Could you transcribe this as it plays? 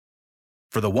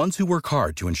For the ones who work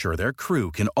hard to ensure their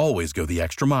crew can always go the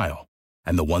extra mile,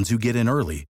 and the ones who get in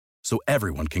early so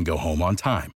everyone can go home on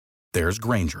time, there's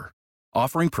Grainger,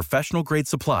 offering professional-grade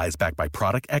supplies backed by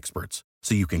product experts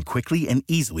so you can quickly and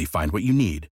easily find what you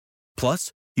need.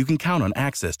 Plus, you can count on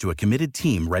access to a committed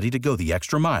team ready to go the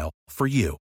extra mile for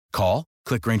you. Call,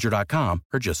 click Grainger.com,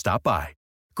 or just stop by.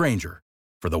 Grainger,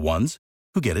 for the ones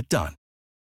who get it done.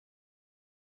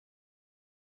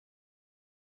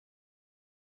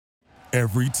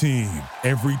 Every team,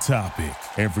 every topic,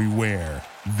 everywhere.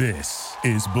 This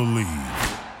is Believe.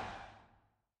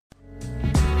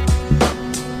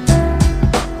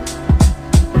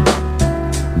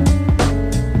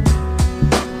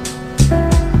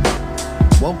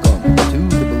 Welcome to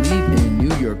the Believe in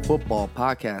New York Football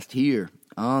podcast here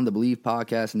on the Believe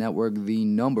Podcast Network, the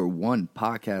number one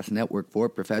podcast network for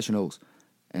professionals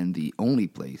and the only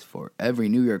place for every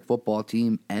New York football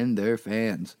team and their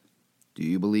fans. Do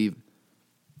you believe?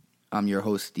 I'm your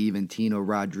host, Steven Tino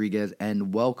Rodriguez,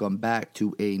 and welcome back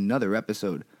to another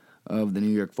episode of the New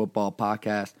York Football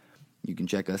Podcast. You can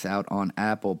check us out on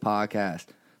Apple Podcast,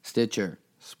 Stitcher,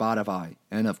 Spotify,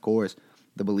 and of course,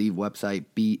 the Believe website,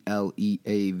 BLEAV.com.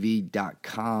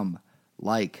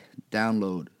 Like,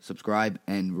 download, subscribe,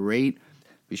 and rate.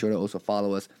 Be sure to also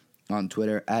follow us on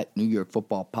Twitter at New York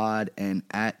Football Pod and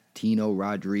at Tino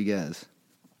Rodriguez.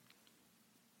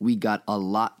 We got a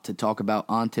lot to talk about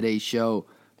on today's show.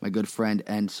 My good friend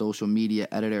and social media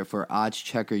editor for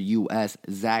OddsChecker US,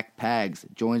 Zach Pags,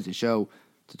 joins the show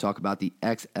to talk about the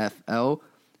XFL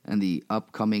and the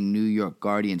upcoming New York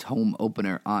Guardians home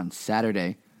opener on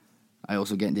Saturday. I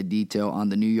also get into detail on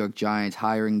the New York Giants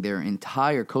hiring their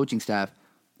entire coaching staff,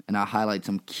 and I'll highlight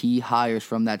some key hires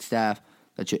from that staff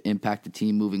that should impact the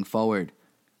team moving forward.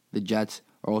 The Jets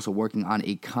are also working on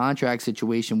a contract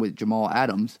situation with Jamal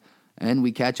Adams, and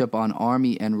we catch up on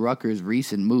Army and Rutgers'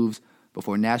 recent moves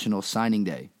before National Signing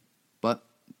Day. But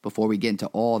before we get into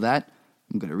all that,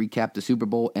 I'm going to recap the Super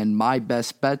Bowl and my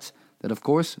best bets that, of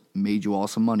course, made you all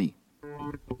some money.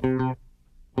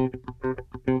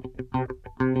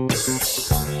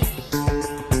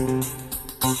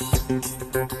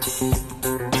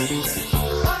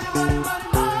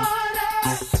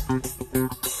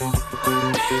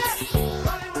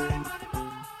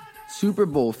 Super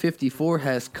Bowl 54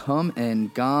 has come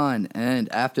and gone, and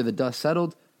after the dust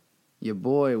settled, your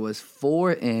boy was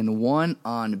 4-1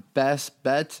 on best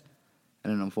bets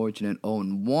and an unfortunate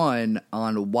 0-1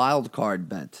 on wild card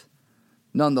bets.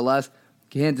 Nonetheless,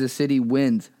 Kansas City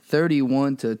wins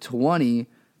 31-20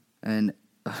 and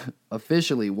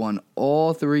officially won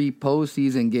all three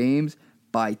postseason games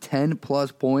by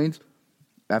 10-plus points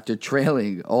after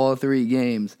trailing all three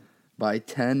games by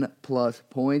 10-plus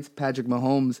points. Patrick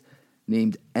Mahomes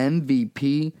named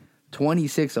MVP,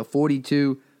 26 of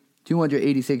 42,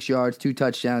 286 yards, 2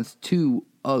 touchdowns, 2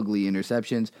 ugly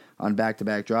interceptions on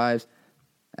back-to-back drives.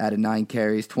 Added 9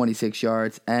 carries, 26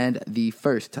 yards, and the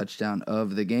first touchdown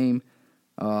of the game.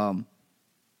 All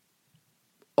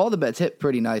the bets hit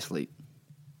pretty nicely.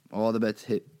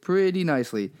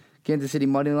 Kansas City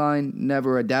money line,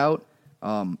 never a doubt.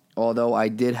 Although I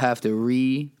did have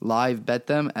to live bet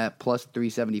them at plus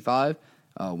 375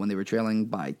 when they were trailing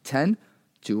by 10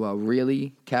 to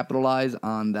really capitalize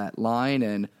on that line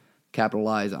and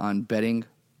capitalize on betting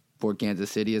for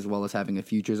Kansas City as well as having a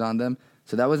futures on them.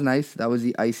 So that was nice. That was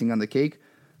the icing on the cake.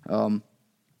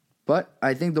 But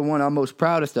I think the one I'm most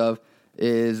proudest of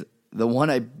is the one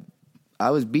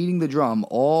I was beating the drum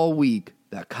all week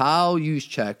that Kyle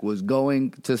Juszczyk was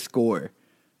going to score.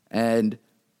 And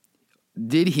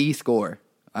did he score?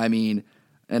 I mean,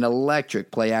 an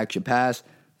electric play-action pass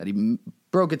that he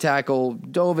broke a tackle,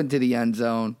 dove into the end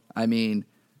zone. I mean,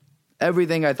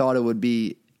 everything I thought it would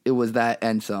be, it was that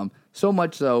and some. So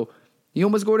much so, he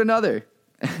almost scored another,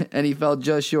 and he fell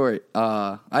just short.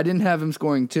 I didn't have him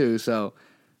scoring two, so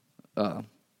I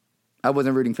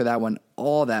wasn't rooting for that one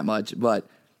all that much, but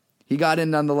he got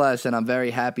in nonetheless, and I'm very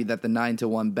happy that the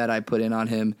 9-1 bet I put in on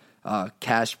him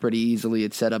cashed pretty easily.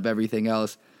 It set up everything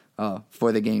else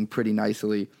for the game pretty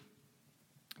nicely.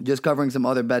 Just covering some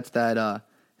other bets that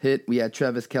hit. We had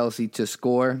Travis Kelce to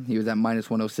score. He was at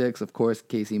minus 106, of course,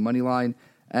 KC money line.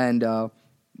 And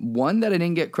one that I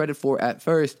didn't get credit for at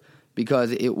first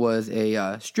because it was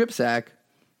a strip sack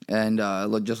and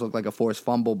just looked like a forced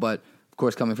fumble. But, of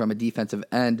course, coming from a defensive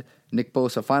end, Nick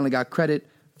Bosa finally got credit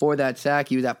for that sack.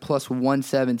 He was at plus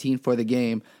 117 for the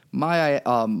game. Might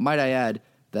I add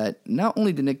that not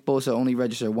only did Nick Bosa only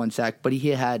register one sack, but he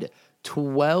had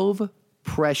 12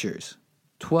 pressures,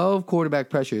 12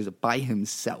 quarterback pressures by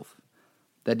himself.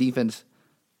 That defense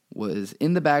was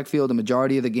in the backfield the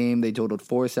majority of the game. They totaled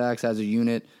 4 sacks as a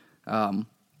unit.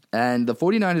 And the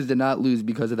 49ers did not lose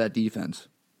because of that defense.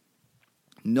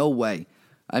 No way.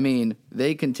 I mean,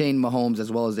 they contained Mahomes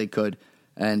as well as they could.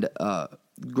 And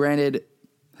granted,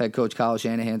 head coach Kyle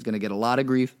Shanahan's going to get a lot of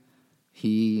grief.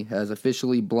 He has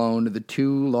officially blown the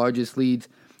 2 largest leads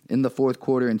in the fourth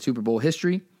quarter in Super Bowl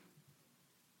history.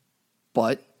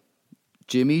 But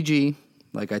Jimmy G,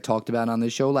 like I talked about on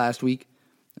this show last week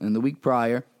and the week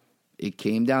prior, it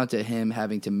came down to him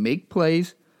having to make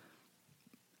plays,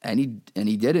 and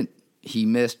he didn't. He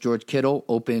missed George Kittle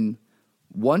open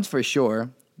once for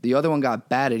sure. The other one got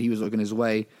batted. He was looking his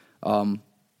way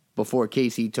before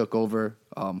Casey took over,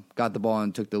 got the ball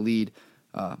and took the lead.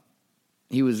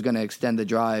 He was going to extend the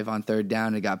drive on third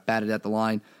down and got batted at the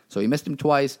line. So he missed him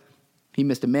twice. He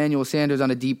missed Emmanuel Sanders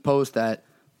on a deep post that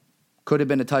could have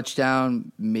been a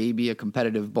touchdown, maybe a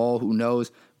competitive ball, who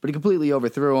knows. But he completely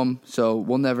overthrew him, so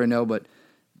we'll never know. But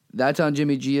that's on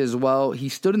Jimmy G as well. He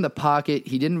stood in the pocket.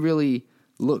 He didn't really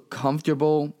look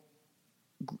comfortable.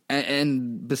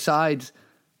 And besides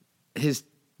his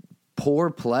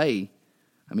poor play,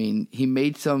 I mean, he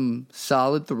made some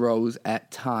solid throws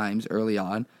at times early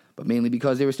on, but mainly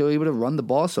because they were still able to run the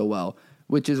ball so well,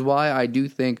 which is why I do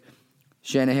think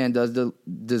Shanahan does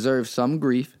deserve some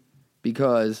grief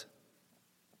because,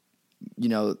 you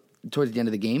know, towards the end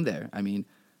of the game there, I mean,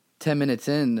 10 minutes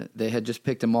in, they had just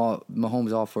picked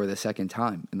Mahomes off for the second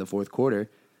time in the fourth quarter,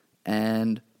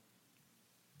 and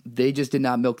they just did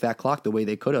not milk that clock the way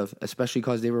they could have, especially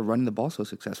because they were running the ball so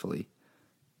successfully.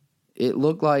 It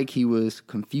looked like he was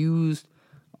confused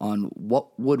on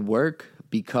what would work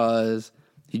because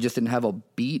he just didn't have a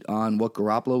beat on what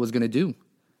Garoppolo was going to do.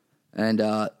 And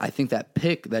I think that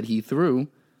pick that he threw,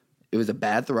 it was a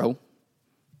bad throw.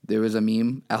 There was a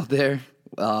meme out there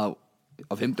of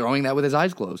him throwing that with his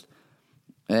eyes closed.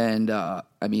 And, I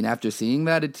mean, after seeing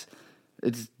that, it's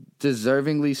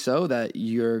deservingly so that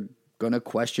you're going to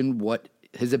question what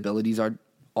his abilities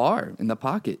are in the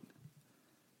pocket.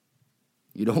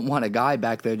 You don't want a guy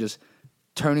back there just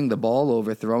turning the ball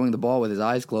over, throwing the ball with his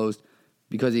eyes closed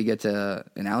because he gets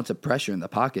an ounce of pressure in the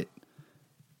pocket.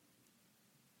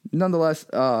 Nonetheless,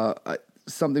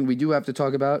 something we do have to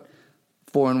talk about,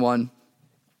 4-1.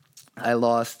 I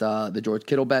lost the George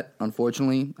Kittle bet,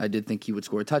 unfortunately. I did think he would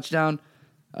score a touchdown.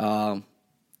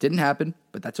 Didn't happen,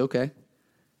 but that's okay.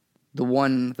 The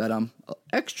one that I'm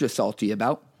extra salty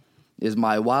about is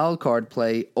my wild card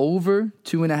play over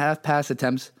 2.5 pass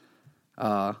attempts,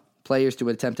 players to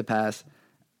attempt to pass,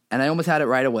 and I almost had it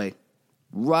right away.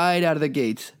 Right out of the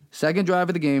gates. Second drive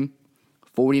of the game,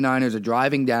 49ers are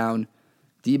driving down.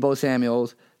 Deebo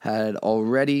Samuels had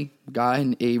already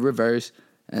gotten a reverse,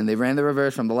 and they ran the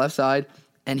reverse from the left side,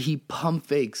 and he pump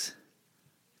fakes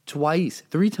twice,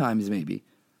 3 times maybe.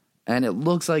 And it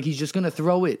looks like he's just going to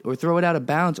throw it or throw it out of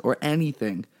bounds or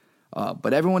anything.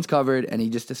 But everyone's covered, and he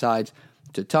just decides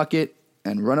to tuck it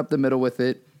and run up the middle with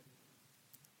it.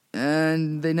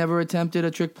 And they never attempted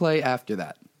a trick play after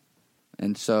that.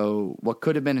 And so what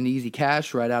could have been an easy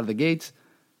cash right out of the gates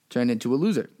turned into a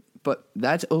loser. But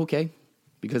that's okay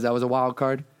because that was a wild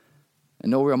card and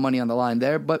no real money on the line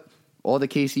there. But all the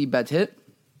KC bets hit.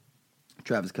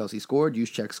 Travis Kelce scored.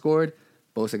 Juszczyk scored.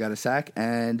 Bosa got a sack.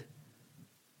 And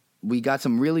we got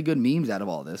some really good memes out of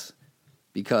all this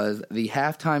because the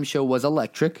halftime show was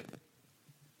electric.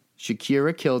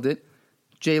 Shakira killed it.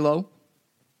 J-Lo,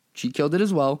 she killed it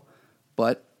as well.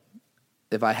 But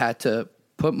if I had to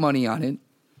put money on it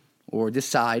or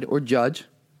decide or judge,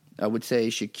 I would say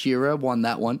Shakira won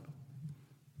that one.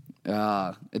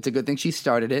 It's a good thing she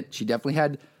started it. She definitely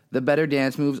had the better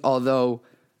dance moves, although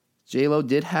J-Lo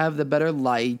did have the better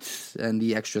lights and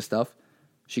the extra stuff.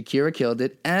 Shakira killed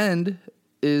it and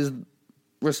is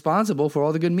responsible for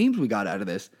all the good memes we got out of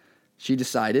this. She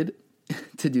decided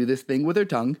to do this thing with her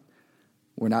tongue.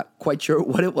 We're not quite sure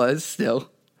what it was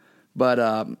still,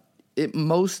 but it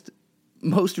most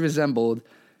resembled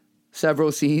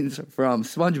several scenes from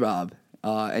SpongeBob.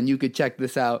 And you could check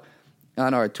this out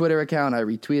on our Twitter account. I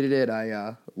retweeted it.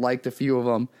 I liked a few of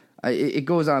them. It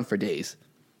goes on for days.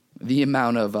 The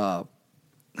amount of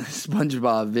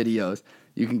SpongeBob videos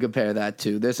you can compare that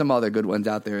to. There's some other good ones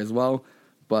out there as well.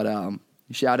 But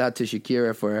shout out to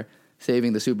Shakira for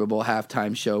saving the Super Bowl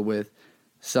halftime show with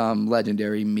some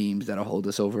legendary memes that'll hold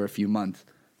us over a few months.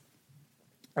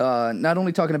 Not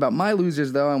only talking about my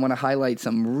losers, though, I want to highlight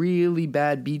some really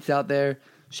bad beats out there.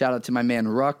 Shout out to my man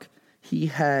Ruck. He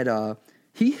hit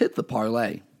the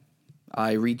parlay.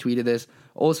 I retweeted this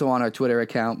also on our Twitter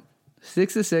account.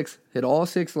 6-6, hit all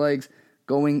 6 legs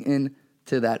going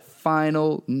into that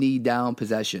final knee down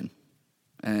possession.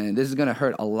 And this is going to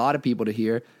hurt a lot of people to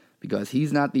hear because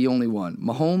he's not the only one.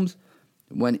 Mahomes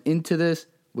went into this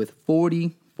with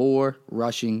 40 84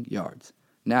 rushing yards.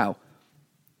 Now,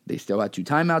 they still had 2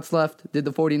 timeouts left, did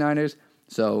the 49ers,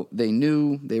 so they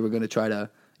knew they were going to try to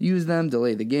use them,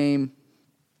 delay the game,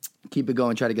 keep it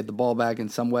going, try to get the ball back in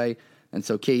some way. And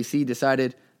so KC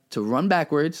decided to run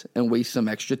backwards and waste some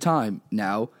extra time.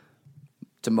 Now,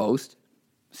 to most,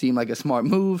 seemed like a smart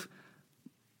move.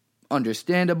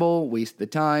 Understandable, waste the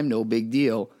time, no big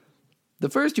deal. The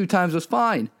first 2 times was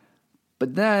fine,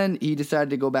 but then he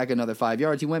decided to go back another 5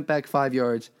 yards. He went back 5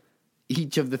 yards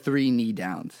each of the 3 knee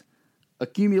downs,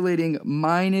 accumulating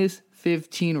minus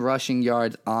 15 rushing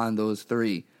yards on those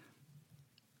 3.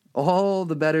 All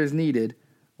the bettors needed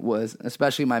was,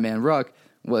 especially my man Ruck,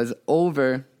 was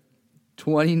over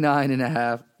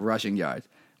 29.5 rushing yards,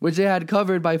 which they had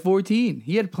covered by 14.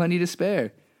 He had plenty to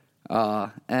spare.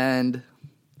 And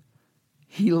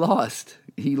he lost.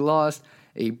 He lost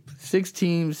a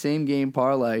 6-team same-game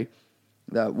parlay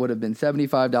that would have been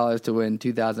 $75 to win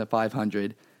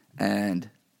 $2,500, and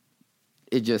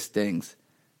it just stings.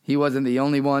 He wasn't the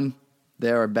only one.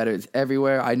 There are bettors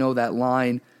everywhere. I know that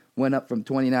line went up from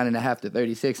 29.5 to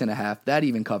 36.5. That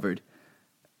even covered,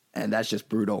 and that's just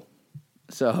brutal.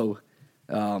 So,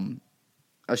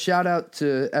 a shout-out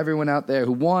to everyone out there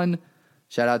who won.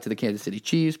 Shout-out to the Kansas City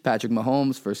Chiefs, Patrick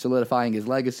Mahomes for solidifying his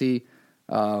legacy.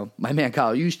 My man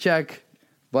Kyle Juszczyk.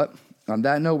 But on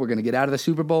that note, we're going to get out of the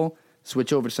Super Bowl,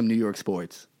 switch over to some New York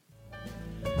sports.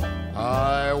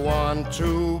 I want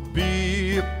to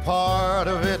be a part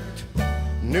of it.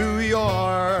 New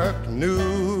York,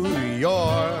 New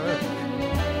York.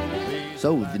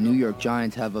 So the New York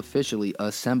Giants have officially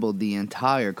assembled the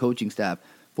entire coaching staff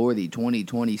for the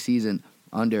 2020 season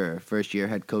under first-year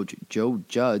head coach Joe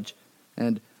Judge.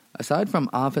 And aside from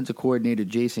offensive coordinator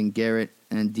Jason Garrett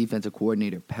and defensive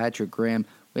coordinator Patrick Graham,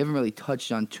 we haven't really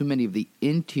touched on too many of the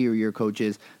interior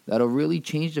coaches that'll really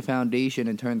change the foundation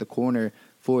and turn the corner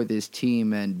for this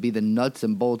team and be the nuts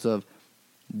and bolts of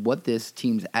what this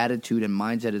team's attitude and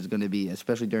mindset is going to be,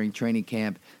 especially during training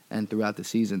camp and throughout the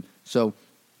season. So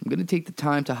I'm going to take the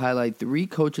time to highlight 3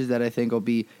 coaches that I think will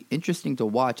be interesting to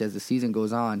watch as the season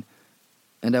goes on.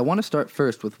 And I want to start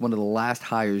first with one of the last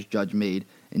hires Judge made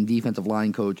in defensive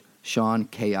line coach Sean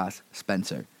Chaos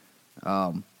Spencer.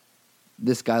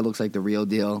 This guy looks like the real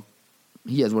deal.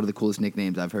 He has one of the coolest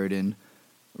nicknames I've heard in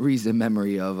recent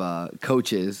memory of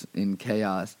coaches in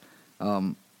Chaos.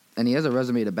 And he has a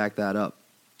resume to back that up.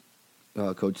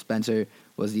 Coach Spencer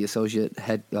was the associate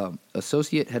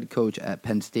head coach at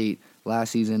Penn State last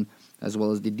season, as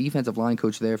well as the defensive line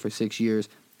coach there for 6 years,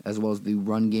 as well as the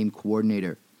run game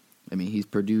coordinator. I mean, he's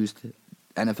produced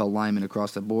NFL linemen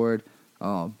across the board.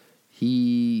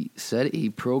 He set a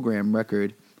program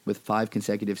record with 5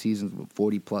 consecutive seasons with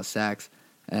 40-plus sacks.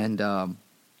 And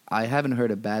I haven't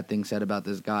heard a bad thing said about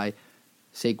this guy.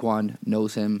 Saquon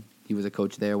knows him. He was a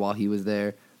coach there while he was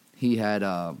there. He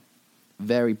had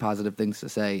very positive things to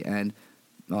say. And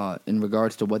in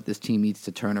regards to what this team needs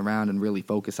to turn around and really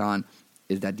focus on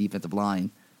is that defensive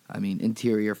line. I mean,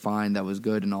 interior, fine, that was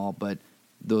good and all, but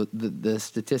the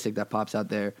statistic that pops out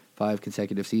there, 5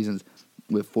 consecutive seasons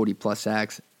with 40-plus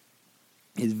sacks,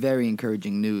 is very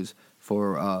encouraging news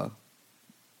for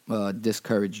a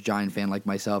discouraged Giant fan like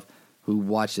myself who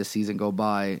watched this season go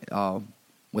by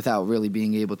without really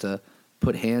being able to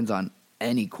put hands on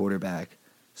any quarterback.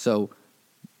 So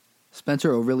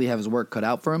Spencer will really have his work cut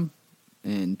out for him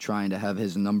in trying to have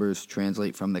his numbers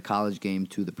translate from the college game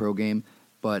to the pro game.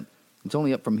 But it's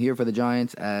only up from here for the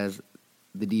Giants as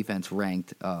the defense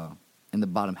ranked in the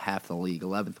bottom half of the league,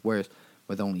 11th worst,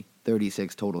 with only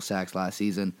 36 total sacks last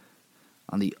season.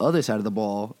 On the other side of the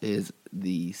ball is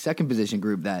the second position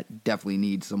group that definitely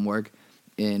needs some work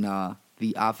in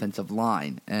the offensive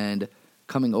line. And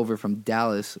coming over from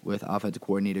Dallas with offensive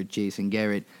coordinator Jason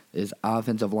Garrett is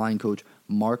offensive line coach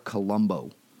Mark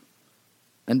Colombo.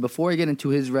 And before I get into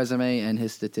his resume and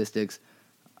his statistics,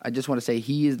 I just want to say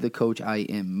he is the coach I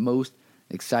am most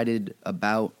excited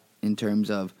about in terms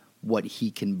of what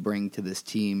he can bring to this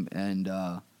team and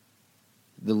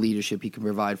the leadership he can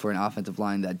provide for an offensive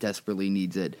line that desperately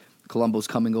needs it. Colombo's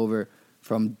coming over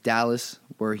from Dallas,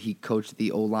 where he coached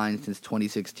the O-line since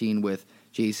 2016 with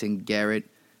Jason Garrett.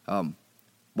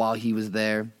 While he was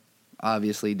there,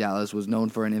 obviously Dallas was known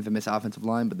for an infamous offensive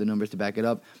line, but the numbers to back it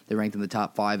up, they ranked in the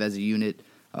top 5 as a unit,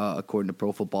 according to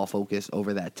Pro Football Focus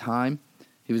over that time.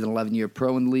 He was an 11-year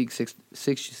pro in the league, six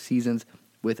seasons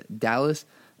with Dallas.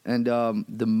 And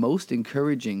the most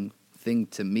encouraging thing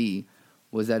to me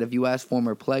was that if you ask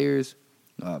former players,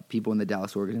 people in the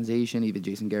Dallas organization, even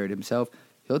Jason Garrett himself,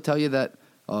 he'll tell you that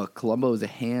Colombo is a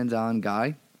hands-on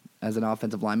guy as an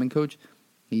offensive lineman coach.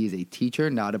 He is a teacher,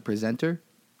 not a presenter,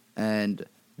 and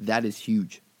that is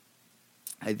huge.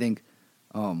 I think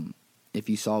If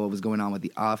you saw what was going on with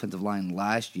the offensive line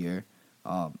last year,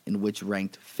 in which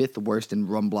ranked 5th worst in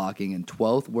run blocking and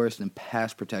 12th worst in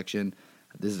pass protection,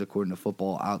 this is according to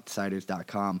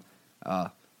FootballOutsiders.com,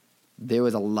 there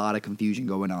was a lot of confusion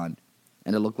going on.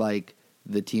 And it looked like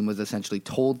the team was essentially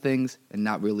told things and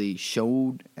not really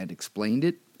showed and explained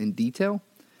it in detail.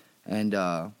 And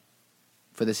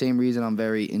for the same reason I'm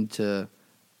very into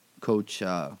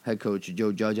head coach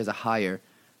Joe Judge as a hire,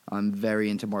 I'm very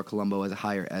into Mark Colombo as a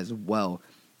hire as well.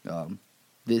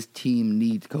 This team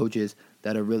needs coaches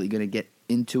that are really going to get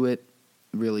into it,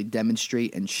 really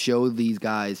demonstrate and show these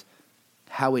guys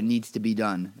how it needs to be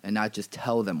done and not just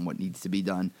tell them what needs to be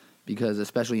done. Because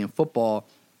especially in football,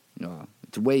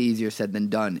 it's way easier said than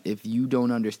done. If you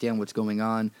don't understand what's going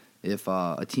on, if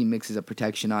a team mixes a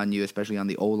protection on you, especially on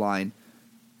the O-line,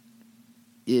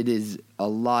 it is a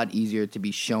lot easier to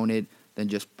be shown it than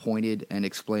just pointed and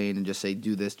explained and just say,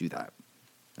 do this, do that.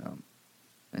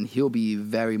 And he'll be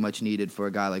very much needed for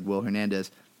a guy like Will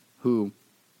Hernandez, who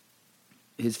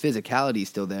his physicality is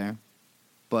still there,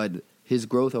 but his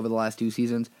growth over the last 2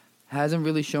 seasons hasn't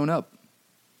really shown up.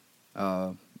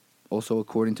 Also,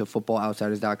 according to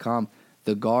FootballOutsiders.com,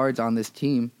 the guards on this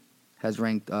team has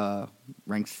ranked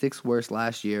 6th worst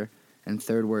last year and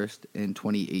 3rd worst in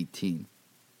 2018.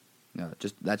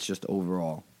 That's just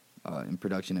overall in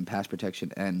production and pass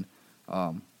protection and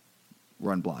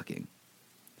run blocking.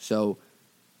 So,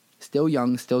 still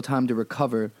young, still time to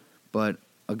recover, but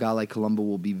a guy like Colombo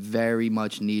will be very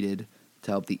much needed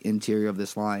to help the interior of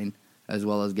this line, as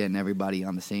well as getting everybody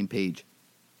on the same page.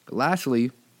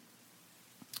 Lastly,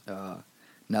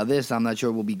 now this I'm not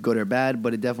sure will be good or bad,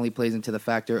 but it definitely plays into the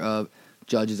factor of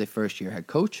Judge is a first-year head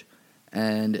coach,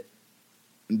 and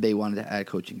they wanted to add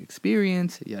coaching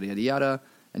experience, yada, yada, yada,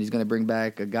 and he's going to bring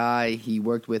back a guy he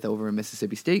worked with over in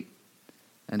Mississippi State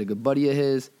and a good buddy of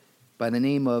his by the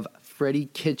name of Freddie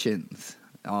Kitchens.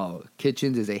 Oh,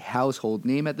 Kitchens is a household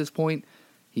name at this point.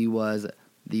 He was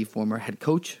the former head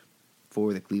coach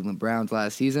for the Cleveland Browns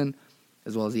last season,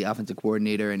 as well as the offensive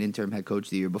coordinator and interim head coach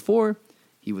the year before.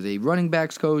 He was a running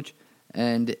backs coach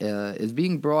and is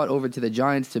being brought over to the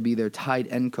Giants to be their tight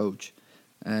end coach.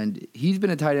 And he's been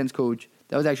a tight ends coach.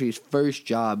 That was actually his first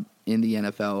job in the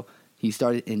NFL. He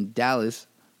started in Dallas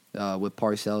with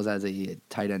Parcells as a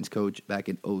tight ends coach back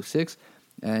in 2006.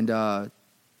 And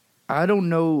I don't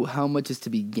know how much is to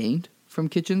be gained from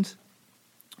Kitchens,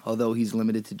 although he's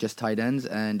limited to just tight ends.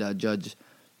 And Judge,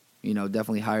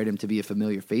 definitely hired him to be a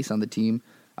familiar face on the team.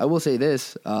 I will say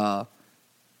this.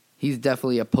 He's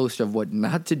definitely a poster of what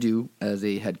not to do as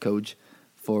a head coach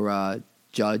for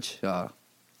Judge.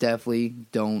 Definitely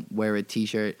don't wear a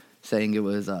T-shirt saying it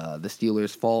was the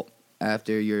Steelers' fault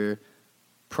after your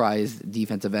prized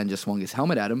defensive end just swung his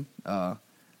helmet at him.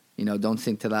 Don't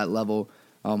sink to that level.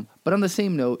 But on the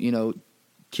same note,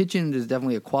 Kitchens is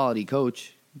definitely a quality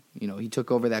coach. He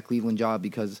took over that Cleveland job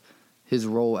because his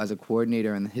role as a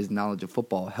coordinator and his knowledge of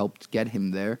football helped get him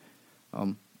there.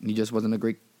 He just wasn't a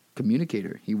great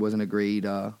communicator. He wasn't a great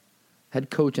head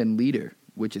coach and leader,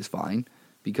 which is fine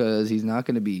because he's not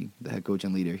going to be the head coach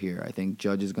and leader here. I think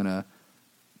Judge is going to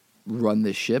run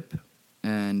the ship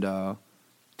and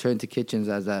turn to Kitchens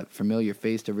as that familiar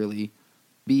face to really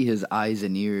be his eyes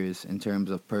and ears in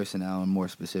terms of personnel and more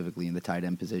specifically in the tight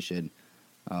end position,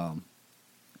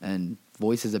 and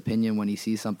voice his opinion when he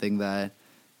sees something that,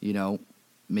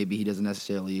 maybe he doesn't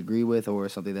necessarily agree with or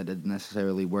something that didn't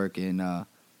necessarily work in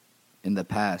the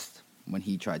past when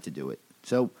he tried to do it.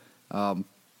 So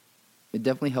it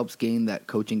definitely helps gain that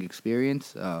coaching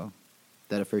experience that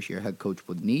a first-year head coach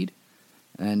would need.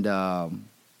 And an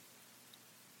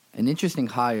interesting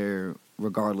hire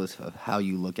regardless of how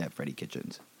you look at Freddie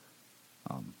Kitchens,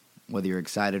 whether you're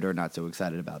excited or not so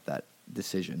excited about that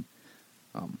decision.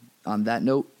 On that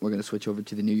note, we're going to switch over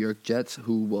to the New York Jets,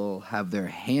 who will have their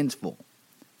hands full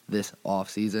this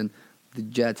offseason. The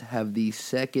Jets have the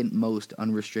second most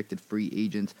unrestricted free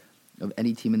agents of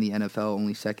any team in the NFL,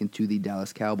 only second to the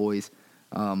Dallas Cowboys.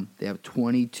 They have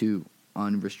 22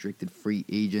 unrestricted free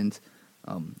agents.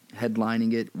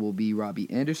 Headlining it will be Robbie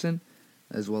Anderson,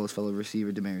 as well as fellow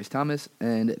receiver Demaryius Thomas.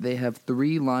 And they have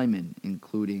 3 linemen,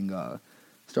 including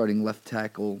starting left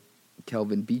tackle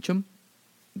Kelvin Beachum.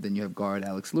 Then you have guard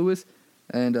Alex Lewis.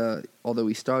 And although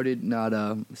he started not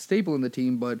a staple in the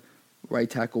team, but right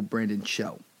tackle Brandon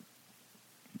Shell.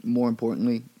 More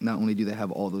importantly, not only do they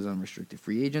have all those unrestricted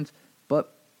free agents,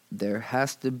 but there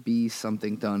has to be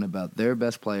something done about their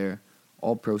best player,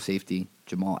 all-pro safety,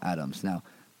 Jamal Adams. Now,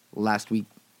 last week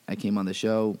I came on the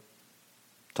show,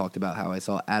 talked about how I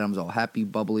saw Adams all happy,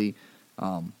 bubbly,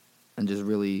 and just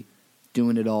really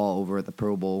doing it all over at the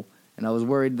Pro Bowl. And I was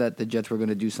worried that the Jets were going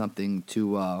to do something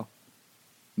to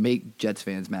make Jets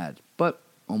fans mad. But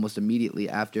almost immediately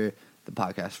after the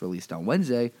podcast released on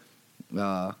Wednesday,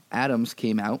 Adams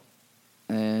came out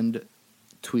and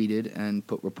tweeted and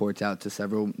put reports out to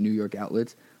several New York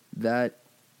outlets that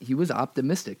he was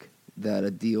optimistic that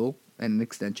a deal and an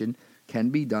extension can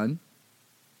be done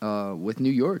with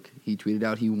New York. He tweeted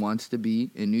out he wants to be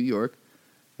in New York,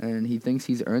 and he thinks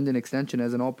he's earned an extension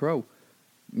as an All-Pro.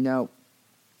 Now,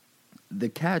 the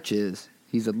catch is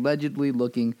he's allegedly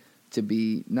looking to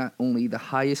be not only the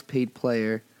highest paid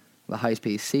player, the highest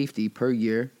paid safety per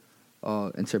year,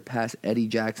 and surpass Eddie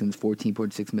Jackson's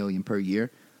 $14.6 million per year,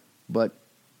 but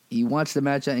he wants to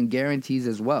match that in guarantees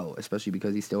as well, especially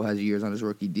because he still has years on his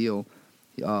rookie deal.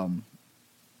 And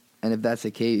if that's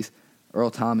the case,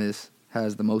 Earl Thomas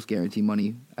has the most guaranteed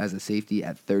money as a safety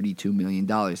at $32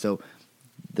 million. So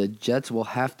the Jets will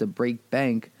have to break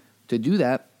bank to do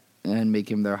that and make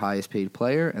him their highest paid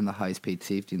player and the highest paid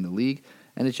safety in the league.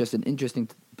 And it's just an interesting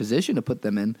position to put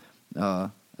them in,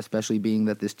 especially being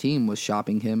that this team was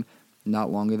shopping him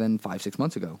not longer than 5-6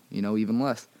 months ago, even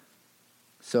less.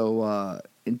 So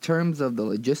in terms of the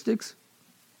logistics,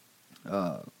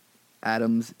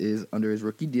 Adams is under his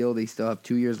rookie deal. They still have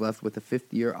 2 years left with a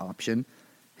fifth-year option.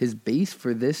 His base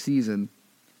for this season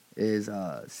is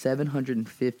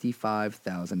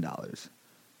 $755,000.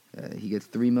 He gets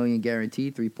 $3 million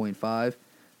guaranteed, 3.5,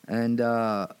 and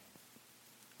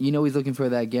he's looking for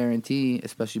that guarantee,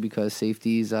 especially because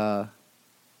safeties are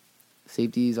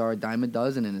a dime a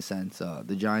dozen in a sense.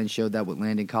 The Giants showed that with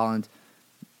Landon Collins.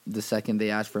 The second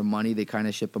they ask for money, they kind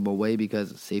of ship him away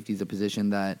because safety is a position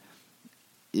that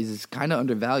is kind of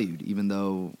undervalued, even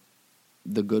though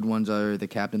the good ones are the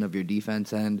captain of your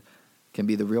defense and can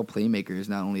be the real playmakers,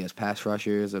 not only as pass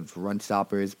rushers, as run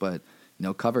stoppers, but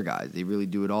cover guys. They really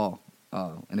do it all.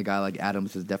 And a guy like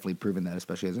Adams has definitely proven that,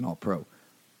 especially as an All-Pro.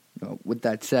 With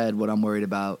that said, what I'm worried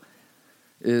about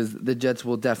is the Jets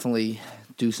will definitely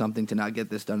do something to not get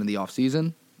this done in the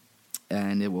offseason,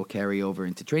 and it will carry over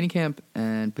into training camp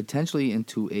and potentially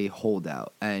into a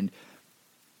holdout. And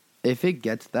if it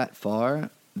gets that far,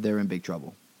 they're in big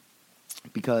trouble.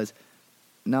 Because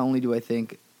not only do I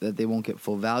think that they won't get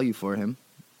full value for him,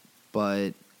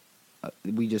 but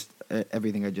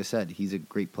everything I just said, he's a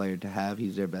great player to have.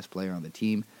 He's their best player on the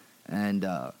team, and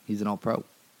he's an All-Pro.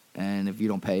 And if you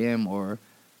don't pay him or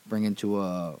bring into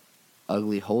a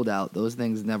ugly holdout, those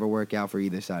things never work out for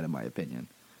either side, in my opinion.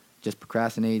 Just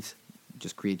procrastinates,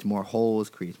 just creates more holes,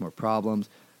 creates more problems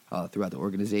throughout the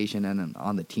organization and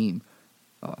on the team.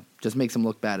 Just makes them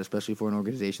look bad, especially for an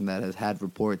organization that has had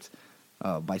reports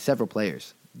by several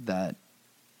players that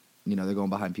they're going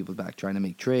behind people's back, trying to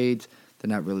make trades. They're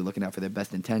not really looking out for their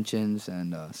best intentions,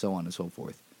 and so on and so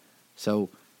forth. So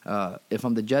if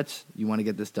I'm the Jets, you want to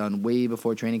get this done way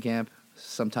before training camp,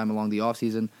 sometime along the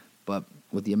offseason. But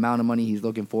with the amount of money he's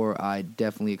looking for, I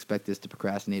definitely expect this to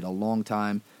procrastinate a long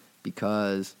time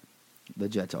because the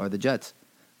Jets are the Jets.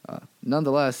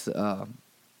 Nonetheless,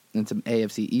 in some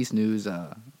AFC East news,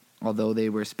 although they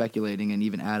were speculating and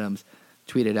even Adams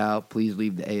tweeted out, please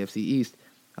leave the AFC East,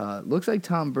 looks like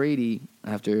Tom Brady,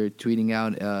 after tweeting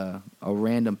out a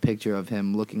random picture of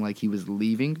him looking like he was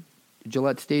leaving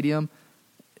Gillette Stadium,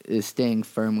 is staying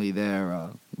firmly there.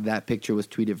 That picture was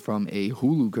tweeted from a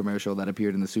Hulu commercial that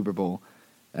appeared in the Super Bowl,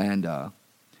 and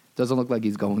doesn't look like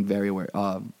he's going very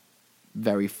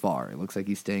far. It looks like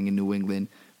he's staying in New England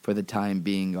for the time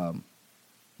being,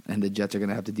 and the Jets are going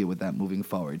to have to deal with that moving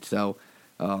forward. So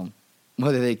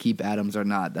whether they keep Adams or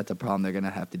not, that's a problem they're going to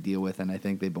have to deal with, and I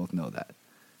think they both know that.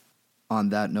 On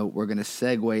that note, we're going to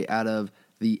segue out of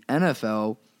the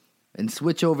NFL and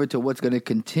switch over to what's going to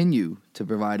continue to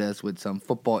provide us with some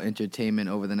football entertainment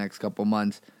over the next couple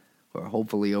months, or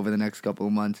hopefully over the next couple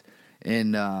of months,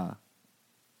 in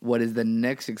what is the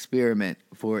next experiment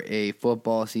for a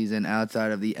football season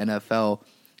outside of the NFL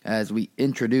as we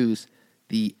introduce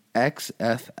the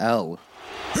XFL.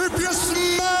 If you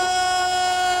smell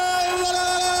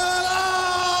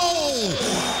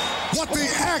what the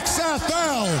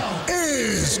XFL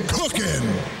is cooking.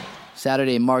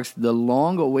 Saturday marks the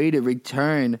long-awaited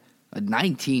return, a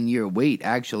 19-year wait,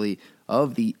 actually,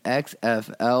 of the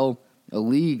XFL, a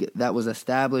league that was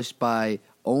established by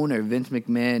owner Vince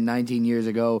McMahon 19 years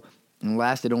ago and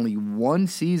lasted only one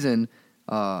season,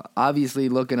 obviously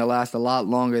looking to last a lot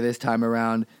longer this time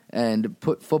around and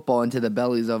put football into the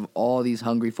bellies of all these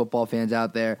hungry football fans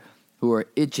out there who are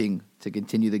itching to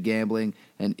continue the gambling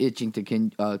and itching to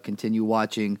continue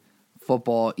watching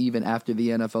football even after the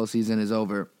NFL season is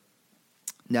over.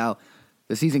 Now,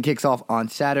 the season kicks off on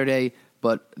Saturday,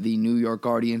 but the New York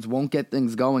Guardians won't get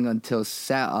things going until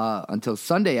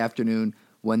Sunday afternoon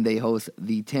when they host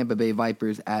the Tampa Bay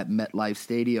Vipers at MetLife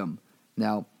Stadium.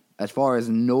 Now, as far as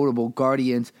notable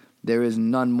Guardians, there is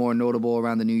none more notable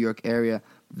around the New York area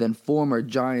than former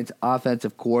Giants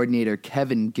offensive coordinator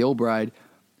Kevin Gilbride,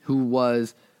 who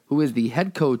is the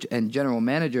head coach and general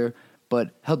manager,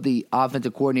 but held the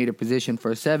offensive coordinator position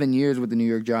for 7 years with the New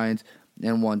York Giants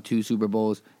and won 2 Super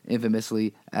Bowls,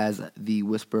 infamously as the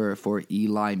whisperer for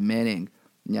Eli Manning.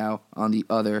 Now, on the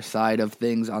other side of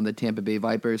things, on the Tampa Bay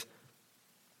Vipers,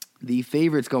 the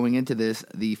favorites going into this,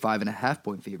 the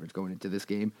 5.5-point favorites going into this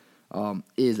game,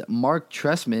 is Mark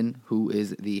Trestman, who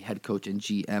is the head coach and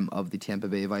GM of the Tampa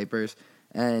Bay Vipers.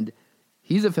 And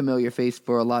he's a familiar face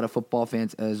for a lot of football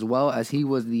fans, as well as he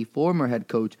was the former head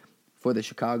coach for the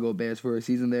Chicago Bears for a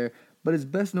season there, but is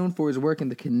best known for his work in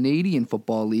the Canadian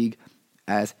Football League,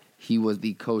 as he was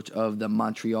the coach of the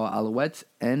Montreal Alouettes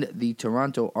and the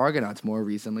Toronto Argonauts more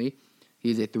recently.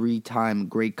 He's a 3-time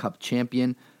Grey Cup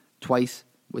champion, twice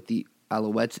with the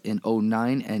Alouettes in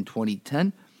 2009 and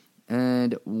 2010,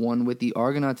 and one with the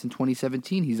Argonauts in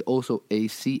 2017. He's also a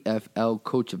CFL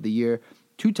Coach of the Year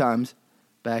 2 times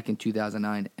back in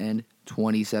 2009 and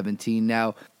 2017.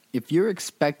 Now, if you're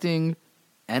expecting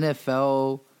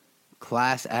NFL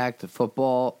class act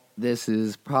football, this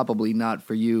is probably not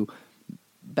for you.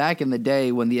 Back in the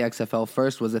day when the XFL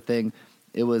first was a thing,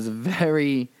 it was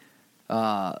very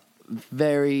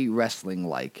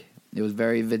wrestling-like. It was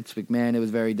very Vince McMahon. It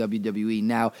was very WWE.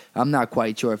 Now, I'm not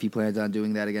quite sure if he plans on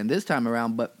doing that again this time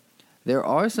around, but there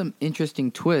are some interesting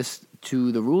twists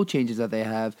to the rule changes that they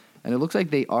have, and it looks like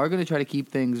they are going to try to keep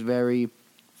things very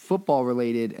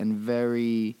football-related and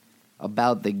very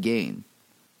about the game.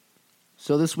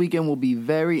 So this weekend will be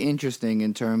very interesting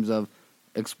in terms of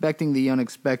expecting the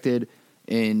unexpected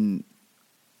in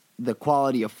the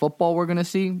quality of football we're going to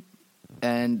see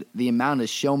and the amount of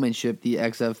showmanship the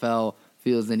XFL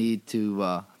feels the need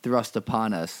to thrust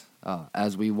upon us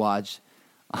as we watch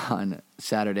on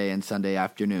Saturday and Sunday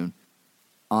afternoon.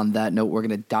 On that note, we're going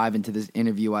to dive into this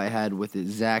interview I had with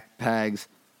Zach Pags.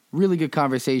 Really good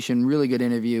conversation, really good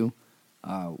interview.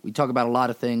 We talk about a lot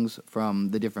of things from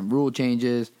the different rule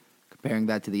changes, comparing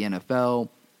that to the NFL,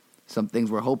 some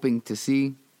things we're hoping to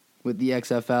see with the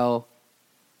XFL,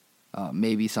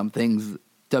 maybe some things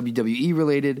WWE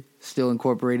related still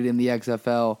incorporated in the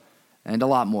XFL, and a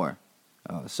lot more.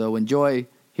 So enjoy.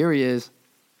 Here he is,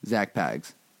 Zach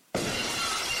Pags.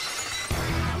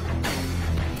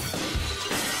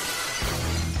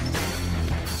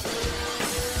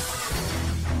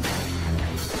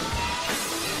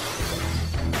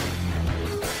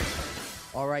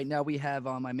 All right, now we have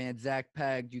my man Zach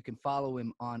Pags. You can follow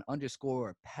him on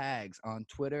 _Pags on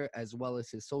Twitter, as well as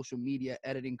his social media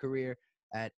editing career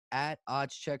at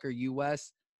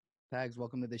OddsCheckerUS. Pags,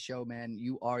 welcome to the show, man.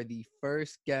 You are the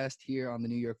first guest here on the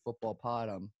New York Football Pod.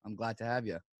 I'm glad to have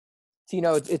you.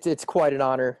 So, it's quite an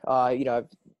honor.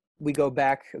 We go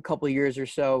back a couple of years or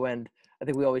so, and I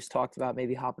think we always talked about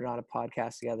maybe hopping on a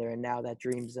podcast together, and now that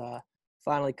dream's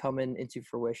finally coming into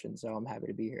fruition, so I'm happy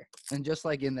to be here. And just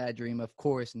like in that dream, of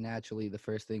course, naturally, the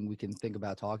first thing we can think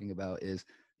about talking about is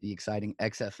the exciting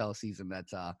XFL season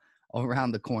that's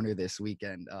around the corner this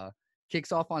weekend.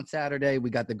 Kicks off on Saturday. We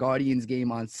got the Guardians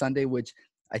game on Sunday, which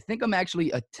I think I'm actually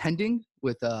attending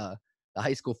with the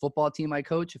high school football team I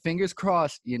coach. Fingers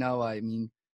crossed, I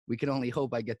mean, we can only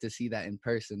hope I get to see that in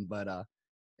person, but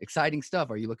exciting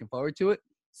stuff. Are you looking forward to it?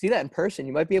 See that in person,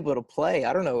 you might be able to play.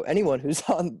 I don't know anyone who's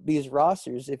on these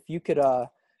rosters. If you could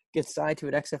get signed to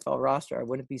an XFL roster, I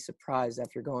wouldn't be surprised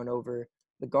after going over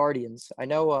the Guardians. I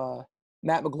know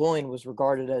Matt McGloin was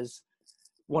regarded as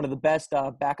one of the best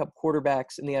backup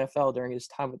quarterbacks in the NFL during his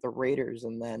time with the Raiders,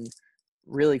 and then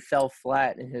really fell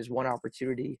flat in his one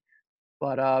opportunity.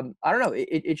 But I don't know.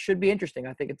 It should be interesting.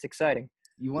 I think it's exciting.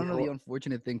 You want to know the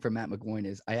unfortunate thing for Matt McGloin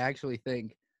is I actually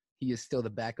think he is still the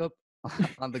backup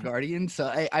on the Guardians.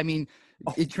 So, I mean,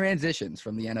 it transitions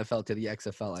from the NFL to the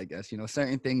XFL, I guess.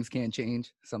 Certain things can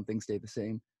change. Some things stay the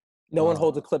same. No one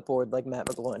holds a clipboard like Matt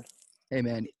McGloin. Hey,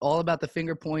 man, all about the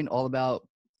finger point, all about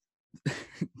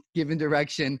giving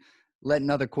direction, letting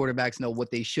other quarterbacks know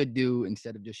what they should do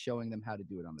instead of just showing them how to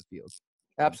do it on the field.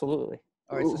 Absolutely.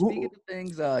 All right, so speaking of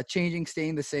things changing,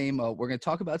 staying the same, we're going to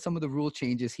talk about some of the rule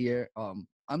changes here.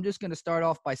 I'm just going to start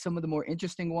off by some of the more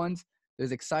interesting ones.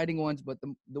 There's exciting ones, but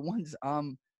the ones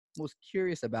I'm most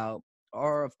curious about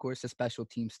are, of course, the special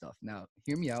team stuff. Now,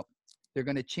 hear me out. They're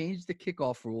going to change the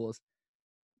kickoff rules.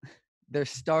 They're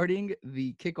starting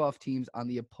the kickoff teams on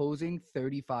the opposing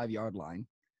 35-yard line.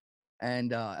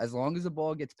 And as long as the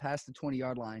ball gets past the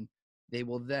 20-yard line, they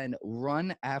will then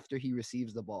run after he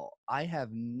receives the ball. I have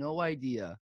no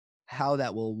idea how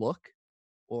that will look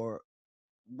or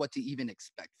what to even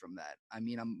expect from that. I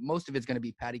mean, most of it's going to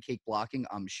be patty cake blocking,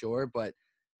 I'm sure, but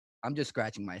I'm just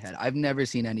scratching my head. I've never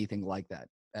seen anything like that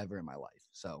ever in my life.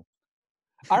 So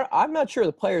I'm not sure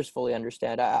the players fully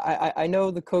understand. I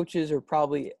know the coaches are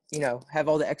probably, have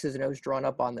all the X's and O's drawn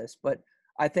up on this, but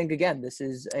I think, again, this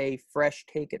is a fresh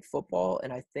take at football,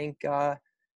 and I think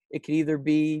it could either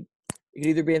be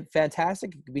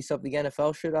fantastic. It could be something the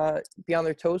NFL should be on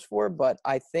their toes for, but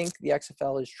I think the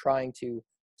XFL is trying to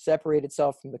separate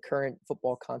itself from the current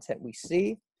football content we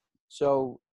see.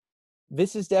 So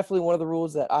this is definitely one of the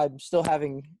rules that I'm still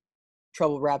having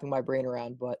trouble wrapping my brain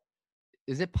around, but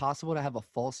is it possible to have a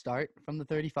false start from the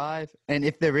 35? And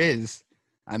if there is,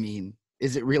 I mean,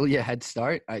 is it really a head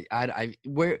start?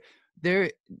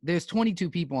 There's 22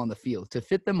 people on the field. To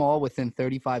fit them all within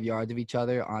 35 yards of each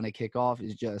other on a kickoff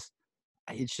is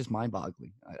it's just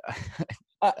mind-boggling.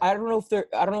 I don't know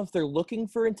if they're looking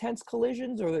for intense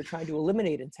collisions or they're trying to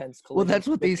eliminate intense collisions. Well, that's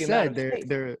what they said.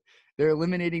 They're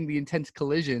eliminating the intense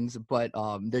collisions, but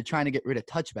they're trying to get rid of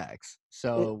touchbacks.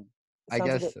 So I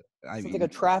guess it's like a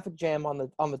traffic jam on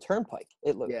the turnpike.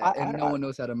 It looks, and no one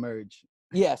knows how to merge.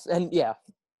 Yes, and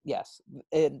yes,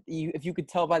 and if you could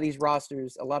tell by these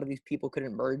rosters, a lot of these people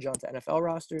couldn't merge onto NFL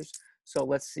rosters. So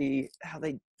let's see how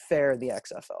they fare in the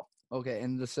XFL. Okay,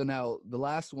 and so now the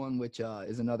last one, which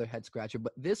is another head scratcher,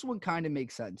 but this one kind of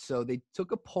makes sense. So they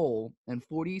took a poll, and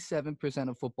 47%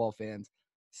 of football fans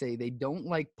say they don't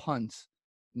like punts,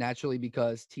 naturally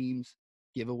because teams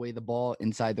give away the ball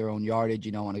inside their own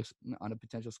yardage, on a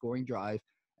potential scoring drive,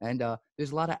 and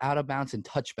there's a lot of out of bounds and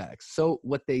touchbacks. So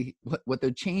what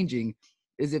they're changing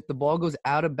is if the ball goes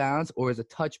out of bounds or is a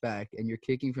touchback, and you're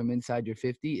kicking from inside your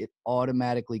 50, it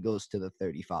automatically goes to the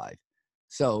 35.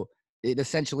 So it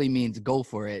essentially means go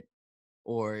for it,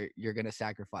 or you're going to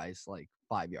sacrifice like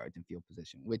 5 yards in field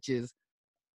position, which is,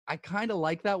 I kind of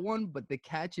like that one. But the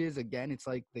catch is, again, it's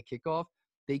like the kickoff.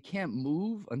 They can't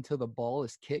move until the ball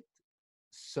is kicked.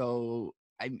 So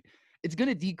it's going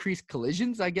to decrease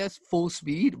collisions, I guess, full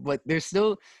speed, but there's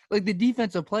still like the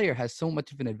defensive player has so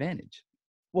much of an advantage.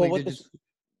 Well,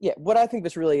 what I think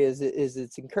this really is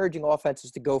it's encouraging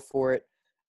offenses to go for it.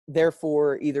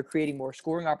 Therefore, either creating more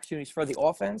scoring opportunities for the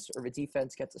offense, or the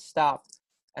defense gets a stop,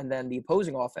 and then the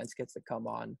opposing offense gets to come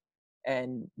on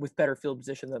and with better field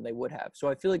position than they would have. So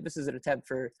I feel like this is an attempt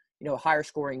for, a higher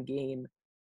scoring game,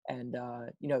 and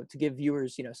to give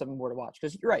viewers, something more to watch.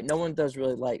 Because you're right, no one does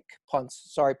really like punts.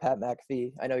 Sorry, Pat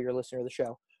McAfee, I know you're a listener of the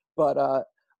show, but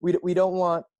we don't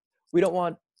want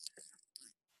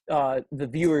the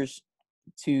viewers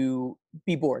to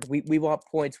be bored. We want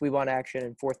points, we want action,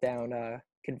 and fourth down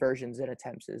conversions and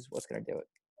attempts is what's going to do it.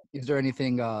 Is there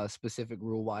anything specific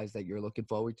rule-wise that you're looking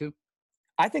forward to?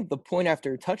 I think the point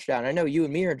after touchdown, I know you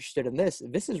and me are interested in this.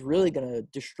 This is really going to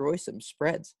destroy some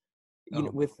spreads.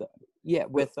 With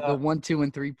the 1, 2,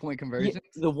 and 3 point conversions. Yeah,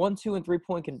 the 1, 2, and 3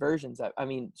 point conversions. I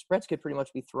mean, spreads could pretty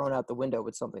much be thrown out the window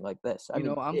with something like this. I'm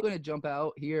going to jump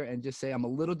out here and just say I'm a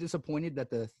little disappointed that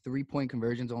the 3 point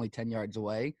conversion is only 10 yards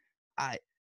away.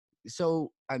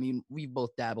 We've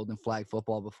both dabbled in flag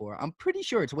football before. I'm pretty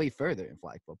sure it's way further in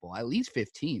flag football, at least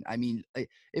 15. I mean,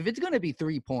 if it's going to be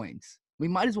 3 points, we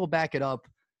might as well back it up,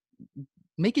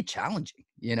 make it challenging,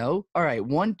 All right,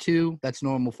 1, 2, that's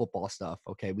normal football stuff.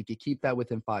 Okay, we could keep that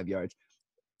within 5 yards.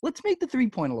 Let's make the 3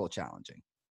 point a little challenging.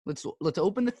 Let's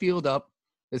open the field up.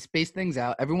 Let's space things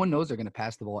out. Everyone knows they're going to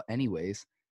pass the ball anyways.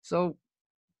 So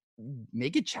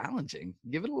make it challenging.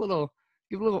 Give it a little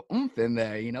oomph in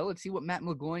there, Let's see what Matt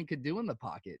McGloin could do in the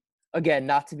pocket. Again,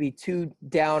 not to be too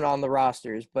down on the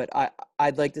rosters, but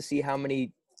I'd like to see how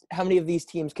many of these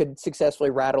teams could successfully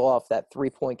rattle off that 3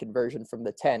 point conversion from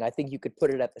the 10. I think you could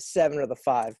put it at the 7 or the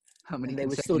 5. How many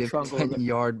consecutive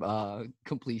 10-yard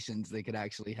completions they could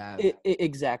actually have.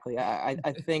 Exactly. I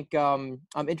think I'm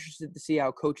interested to see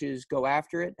how coaches go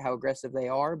after it, how aggressive they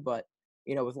are. But,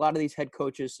 with a lot of these head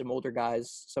coaches, some older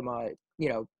guys, some,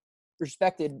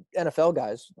 respected NFL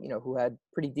guys, who had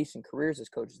pretty decent careers as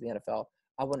coaches in the NFL,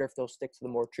 I wonder if they'll stick to the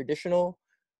more traditional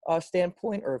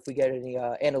standpoint, or if we get any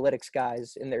analytics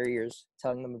guys in their ears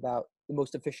telling them about the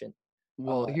most efficient.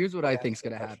 Well, here's what I think is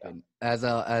going to happen as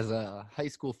a high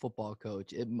school football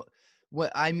coach.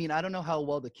 I don't know how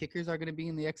well the kickers are going to be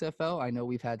in the XFL. I know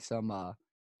we've had some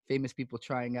famous people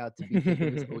trying out to be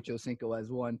kickers. Ocho Cinco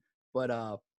as one,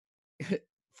 but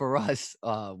for us,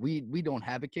 we don't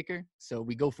have a kicker, so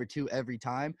we go for 2 every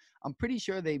time. I'm pretty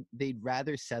sure they'd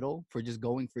rather settle for just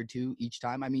going for 2 each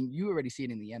time. I mean, you already see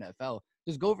it in the NFL.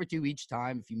 Just go for 2 each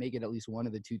time. If you make it at least one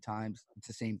of the 2 times, it's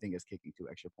the same thing as kicking 2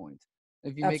 extra points.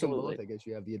 If you make them both, I guess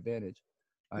you have the advantage.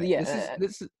 All right. Yeah.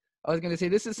 I was going to say,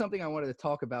 this is something I wanted to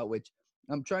talk about, which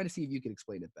I'm trying to see if you could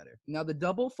explain it better. Now, the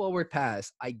double forward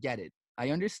pass, I get it. I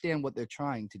understand what they're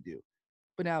trying to do.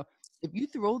 But now, if you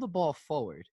throw the ball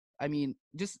forward, I mean,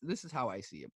 just this is how I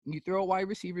see it. You throw a wide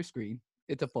receiver screen,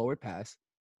 it's a forward pass.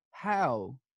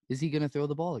 How is he going to throw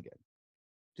the ball again?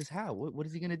 Just how? What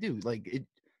is he going to do? Like, it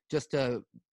just to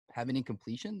have an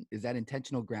incompletion? Is that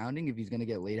intentional grounding if he's going to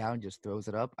get laid out and just throws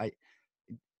it up?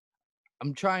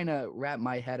 I'm trying to wrap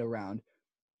my head around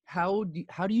how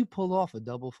do you pull off a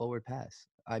double forward pass?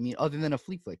 I mean, other than a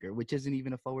flea flicker, which isn't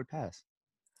even a forward pass.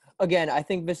 Again, I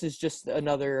think this is just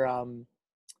another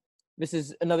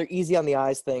easy on the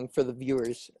eyes thing for the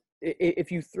viewers.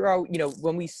 If you throw,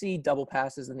 when we see double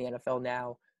passes in the NFL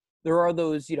now, there are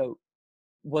those,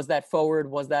 was that forward,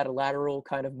 was that a lateral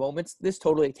kind of moments. This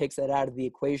totally takes that out of the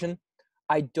equation.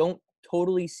 I don't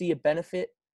totally see a benefit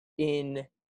in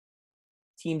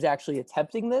teams actually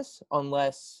attempting this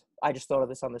unless I just thought of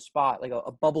this on the spot, like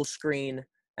a bubble screen,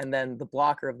 and then the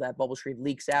blocker of that bubble screen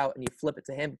leaks out and you flip it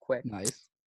to him quick. Nice.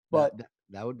 But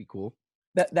that would be cool.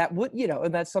 That would,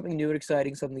 and that's something new and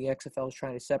exciting, something the XFL is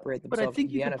trying to separate themselves But I think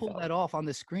from the you could NFL. pull that off on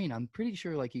the screen. I'm pretty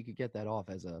sure like you could get that off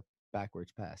as a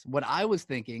backwards pass. What I was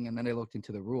thinking, and then I looked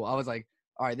into the rule, I was like,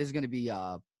 all right, this is going to be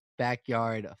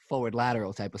backyard forward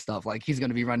lateral type of stuff. Like he's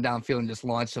going to be run downfield and just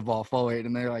launch the ball forward.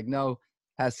 And they're like, no,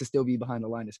 has to still be behind the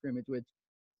line of scrimmage, which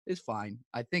is fine.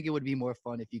 I think it would be more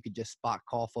fun if you could just spot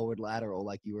call forward lateral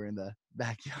like you were in the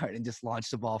backyard and just launch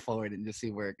the ball forward and just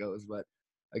see where it goes. But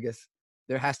I guess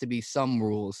there has to be some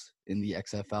rules in the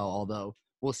XFL, although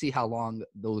we'll see how long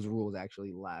those rules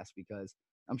actually last, because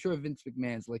I'm sure Vince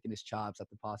McMahon's licking his chops at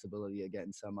the possibility of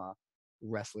getting some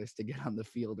wrestlers to get on the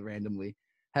field randomly.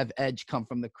 Have Edge come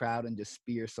from the crowd and just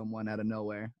spear someone out of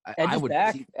nowhere. Edge is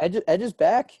back. Edge is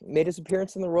back. Made his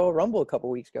appearance in the Royal Rumble a couple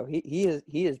weeks ago. He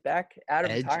is back out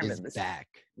of retirement. Edge is back.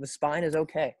 The spine is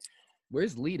okay.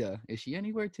 Where's Lita? Is she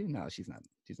anywhere too? No, she's not.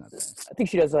 She's not there. I think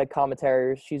she does like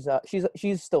commentary. She's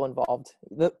still involved.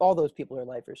 All those people are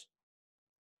lifers.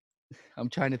 I'm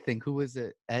trying to think. Who is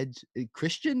it? Edge?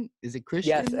 Christian? Is it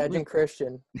Christian? Yes, Edge and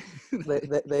Christian.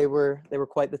 they were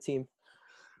quite the team.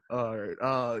 All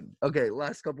right. Okay.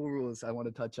 Last couple rules I want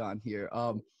to touch on here.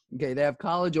 Okay. They have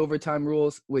college overtime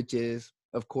rules, which is,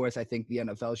 of course, I think the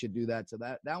NFL should do that. So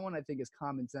that one I think is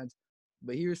common sense.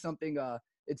 But here's something.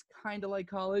 It's kind of like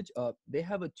college. They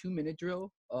have a 2-minute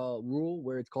drill rule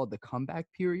where it's called the comeback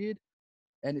period,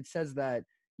 and it says that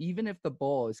even if the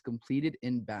ball is completed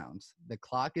in bounds, the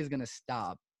clock is going to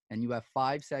stop, and you have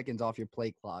 5 seconds off your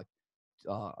play clock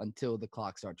until the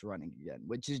clock starts running again,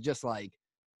 which is just like,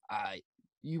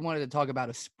 you wanted to talk about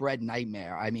a spread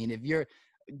nightmare. I mean,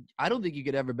 I don't think you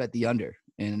could ever bet the under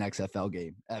in an XFL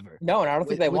game ever. No, and I don't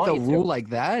think they want you to. With a rule like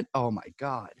that, oh my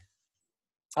God.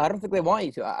 I don't think they want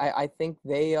you to. I think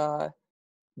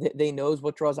they knows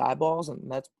what draws eyeballs,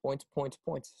 and that's points.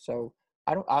 So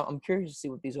I'm curious to see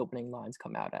what these opening lines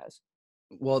come out as.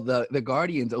 Well, the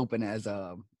Guardians open as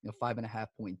a 5.5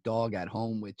 point dog at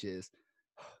home, which is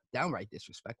downright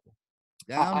disrespectful.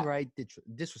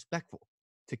 Disrespectful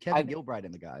to Kevin Gilbride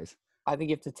and the guys. I think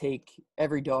you have to take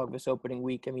every dog this opening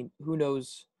week. I mean, who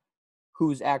knows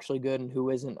who's actually good and who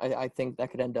isn't? I think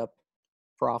that could end up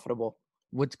profitable.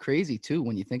 What's crazy, too,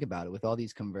 when you think about it, with all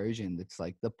these conversions, it's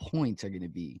like the points are going to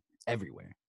be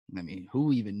everywhere. I mean,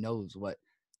 who even knows what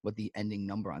the ending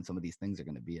number on some of these things are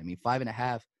going to be? I mean,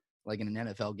 5.5, like in an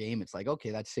NFL game, it's like, okay,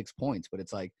 that's 6 points. But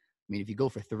it's like, I mean, if you go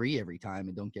for 3 every time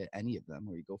and don't get any of them,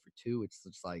 or you go for 2, it's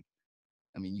just like,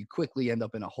 I mean, you quickly end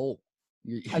up in a hole.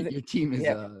 Your team is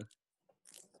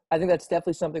I think that's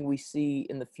definitely something we see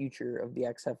in the future of the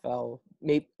XFL,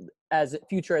 maybe as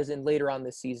in later on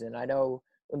this season. I know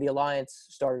when the Alliance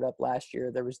started up last year,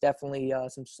 there was definitely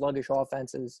some sluggish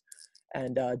offenses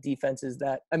and defenses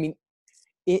that, I mean,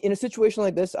 in a situation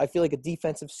like this, I feel like a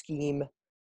defensive scheme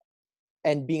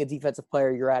and being a defensive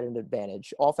player, you're at an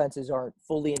advantage. Offenses aren't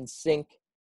fully in sync.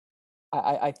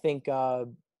 I think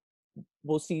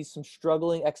we'll see some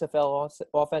struggling XFL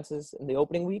offenses in the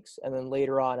opening weeks, and then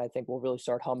later on, I think we'll really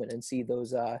start humming and see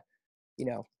those,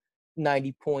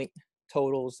 90-point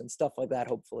totals and stuff like that,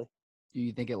 hopefully. Do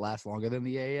you think it lasts longer than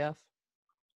the AAF?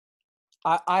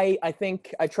 I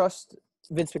think I trust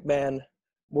Vince McMahon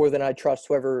more than I trust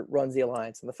whoever runs the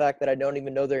Alliance. And the fact that I don't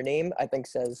even know their name, I think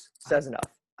says enough.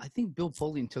 I think Bill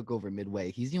Polian took over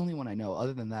midway. He's the only one I know.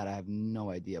 Other than that, I have no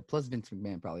idea. Plus, Vince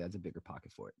McMahon probably has a bigger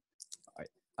pocket for it. All right.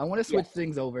 I want to switch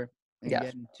things over and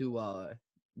get into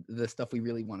the stuff we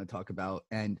really want to talk about.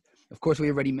 And, of course, we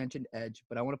already mentioned Edge,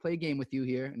 but I want to play a game with you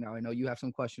here. Now, I know you have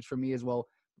some questions for me as well.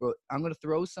 But I'm going to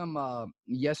throw some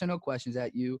yes or no questions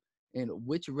at you, and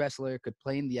which wrestler could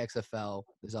play in the XFL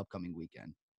this upcoming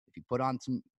weekend. If you put on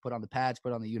the pads,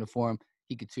 put on the uniform,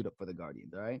 he could suit up for the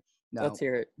Guardians, all right? Now, let's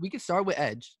hear it. We could start with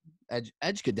Edge.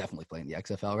 Edge could definitely play in the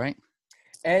XFL, right?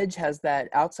 Edge has that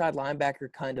outside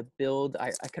linebacker kind of build.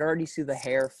 I could already see the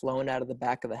hair flowing out of the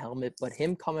back of the helmet, but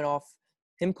him coming off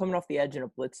the edge in a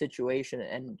blitz situation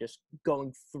and just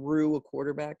going through a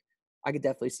quarterback, I could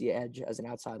definitely see Edge as an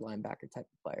outside linebacker type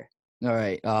of player. All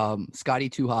right. Scotty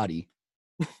Too Hottie.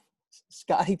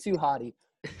 Scotty Too Hottie.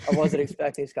 I wasn't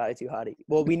expecting Scotty Too Hottie.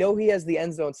 Well, we know he has the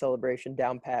end zone celebration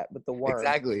down pat with the worm.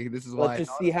 Exactly. This is why. Let's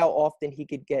just see how often he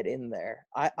could get in there.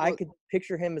 I could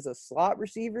picture him as a slot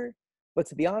receiver, but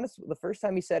to be honest, the first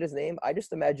time he said his name, I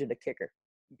just imagined a kicker.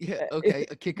 Yeah, okay.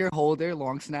 A kicker, holder,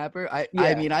 long snapper. I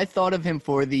Yeah. mean, I thought of him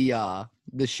for the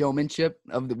showmanship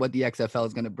of what the XFL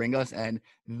is going to bring us, and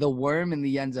the worm in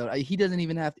the end zone. He doesn't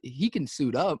even have to. He can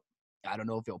suit up. I don't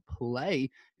know if he'll play.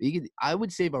 I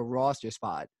would save a roster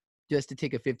spot just to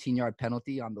take a 15-yard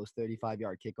penalty on those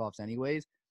 35-yard kickoffs. Anyways,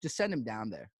 just send him down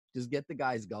there. Just get the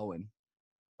guys going.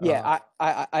 Yeah,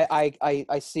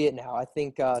 I see it now. I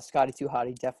think Scotty Too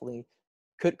Hottie definitely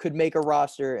could make a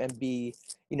roster and be,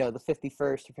 the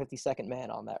 51st or 52nd man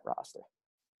on that roster.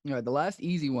 All right, the last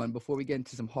easy one before we get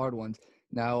into some hard ones.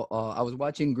 Now, I was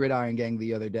watching Gridiron Gang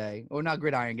the other day. Or not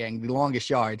Gridiron Gang, The Longest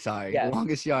Yard, sorry. Yeah. The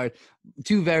Longest Yard.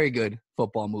 Two very good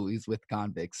football movies with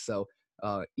convicts. So,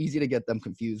 easy to get them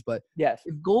confused. But Yes.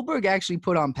 if Goldberg actually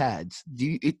put on pads,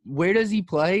 where does he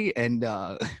play? And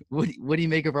what do you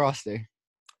make of roster?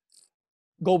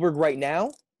 Goldberg right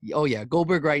now? Oh, yeah,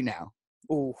 Goldberg right now.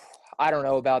 Ooh, I don't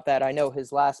know about that. I know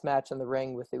his last match in the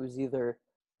ring it was either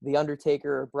The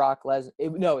Undertaker or Brock Lesnar.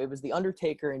 It was The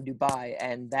Undertaker in Dubai,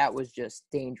 and that was just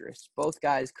dangerous. Both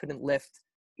guys couldn't lift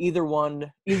either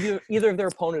of their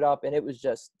opponent up, and it was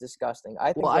just disgusting.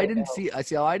 I didn't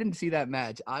see that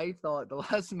match. I thought the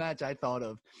last match I thought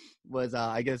of was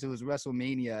I guess it was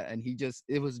WrestleMania, and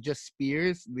it was just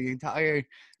spears. The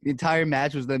entire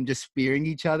match was them just spearing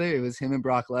each other. It was him and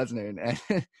Brock Lesnar,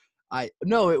 and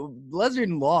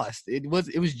Lesnar lost. It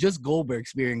was just Goldberg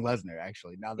spearing Lesnar,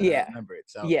 actually, now that I remember it.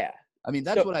 So yeah. I mean,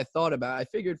 that's what I thought about. I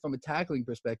figured from a tackling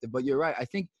perspective, but you're right. I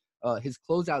think his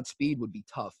closeout speed would be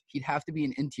tough. He'd have to be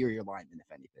an interior lineman, if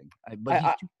anything. But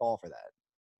he's too tall for that.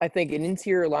 I think an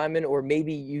interior lineman, or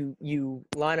maybe you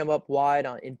line him up wide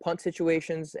in punt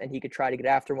situations, and he could try to get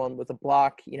after one with a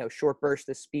block, short burst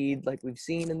of speed like we've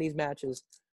seen in these matches.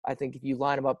 I think if you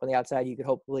line him up on the outside, you could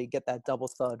hopefully get that double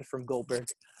thud from Goldberg.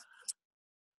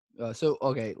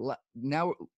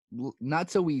 Now not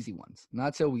so easy ones.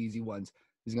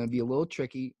 It's going to be a little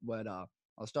tricky, but I'll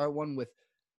start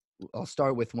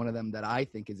with one of them that I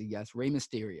think is a yes. Rey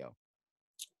Mysterio.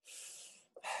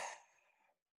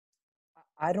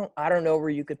 I don't know where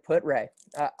you could put Rey.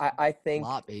 I think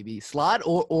slot, baby, slot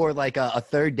or like a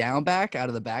third down back out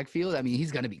of the backfield. I mean,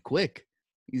 he's going to be quick.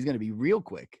 He's going to be real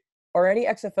quick. Are any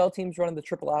XFL teams running the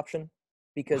triple option?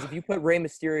 Because if you put Rey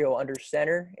Mysterio under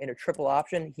center in a triple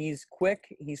option, he's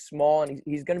quick, he's small, and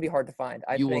he's going to be hard to find.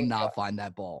 You will not find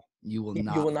that ball. You will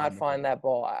not find that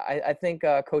ball. I think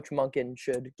Coach Monken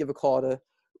should give a call to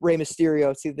Rey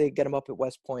Mysterio, see if they get him up at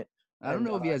West Point. I don't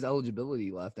know if he has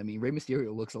eligibility left. I mean, Rey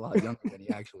Mysterio looks a lot younger than he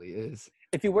actually is.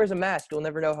 If he wears a mask, you'll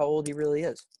never know how old he really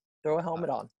is. Throw a helmet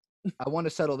on. I want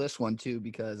to settle this one, too,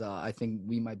 because I think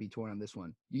we might be torn on this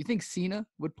one. Do you think Cena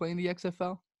would play in the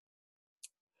XFL?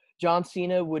 John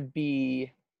Cena would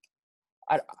be –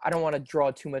 I don't want to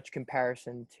draw too much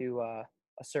comparison to a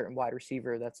certain wide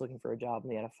receiver that's looking for a job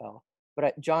in the NFL.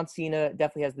 But John Cena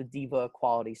definitely has the diva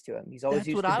qualities to him. He's always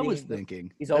used to being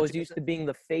thinking. He's always used to being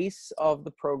the face of the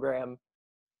program.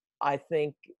 I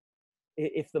think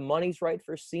if the money's right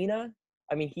for Cena,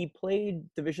 I mean, he played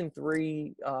Division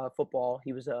III football.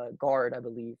 He was a guard, I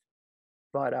believe.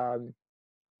 But,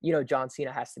 John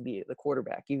Cena has to be the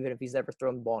quarterback, even if he's never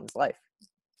thrown the ball in his life.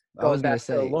 Going back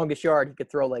to the longest yard, he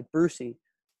could throw like Brucey.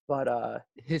 But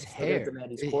his hair,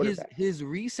 his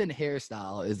recent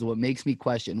hairstyle is what makes me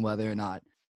question whether or not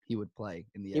he would play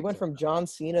in the XFL. He went from John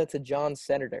Cena to John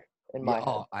Senator in my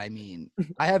head. I mean,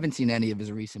 I haven't seen any of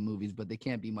his recent movies, but they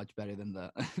can't be much better than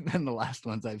the last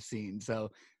ones I've seen. So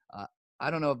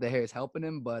I don't know if the hair is helping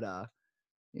him, but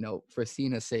for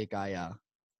Cena's sake,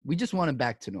 we just want him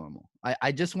back to normal.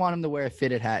 I just want him to wear a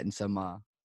fitted hat and some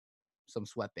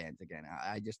sweatbands again.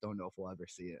 I just don't know if we'll ever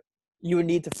see it. You would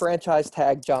need to franchise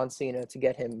tag John Cena to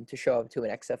get him to show up to an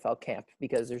XFL camp,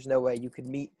 because there's no way you could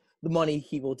meet the money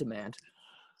he will demand.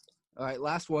 All right,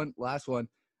 last one.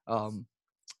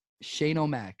 Shane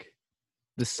O'Mac,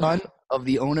 the son of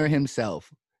the owner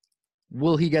himself.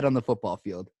 Will he get on the football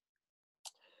field?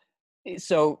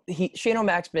 So Shane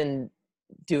O'Mac's been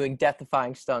doing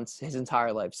death-defying stunts his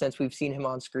entire life. Since we've seen him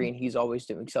on screen, he's always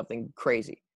doing something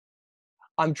crazy.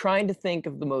 I'm trying to think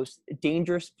of the most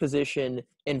dangerous position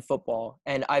in football,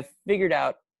 and I've figured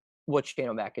out what Shane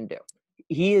O'Mac can do.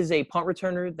 he is a punt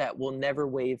returner that will never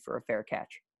waive for a fair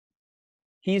catch.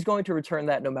 He's going to return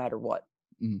that no matter what.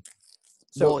 Mhm.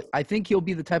 So Well, I think he'll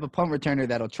be the type of punt returner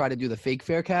that'll try to do the fake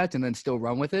fair catch and then still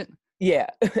run with it. yeah,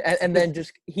 and then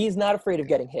just he's not afraid of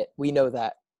getting hit. We know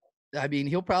that. I mean,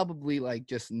 he'll probably like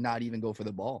just not even go for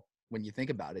the ball when you think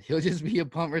about it. He'll just be a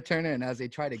punt returner, and as they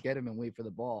try to get him and wait for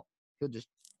the ball, he'll just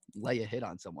lay a hit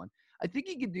on someone. I think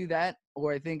he could do that,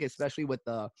 or I think especially with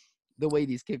the way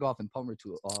these kickoff and punt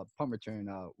return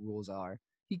rules are,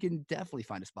 he can definitely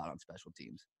find a spot on special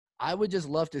teams. I would just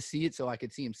love to see it so I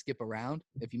could see him skip around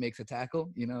if he makes a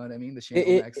tackle. You know what I mean? The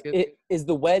Shane O'Mac skip. Is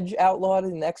the wedge outlawed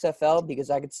in the XFL?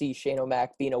 Because I could see Shane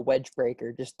O'Mac being a wedge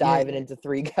breaker, just diving into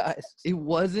three guys. It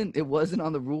wasn't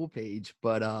on the rule page,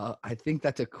 but I think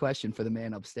that's a question for the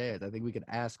man upstairs. I think we could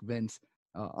ask Vince.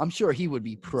 I'm sure he would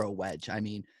be pro wedge. I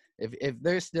mean, if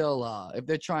they're still if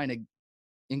they're trying to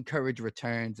encourage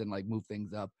returns and like move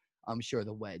things up, I'm sure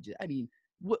the wedge. I mean,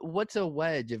 what's a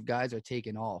wedge if guys are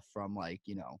taking off from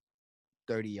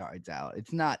 30 yards out?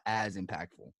 It's not as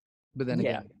impactful. But then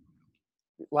again,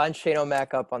 line Shane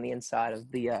O'Mac up on the inside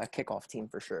of the kickoff team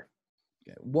for sure.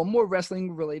 Okay. One more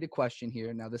wrestling related question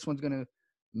here. Now this one's gonna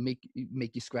make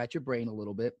you scratch your brain a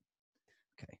little bit.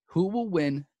 Okay, who will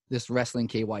win this wrestling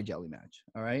KY jelly match?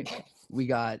 All right, we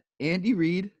got Andy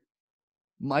Reid,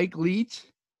 Mike Leach,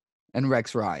 and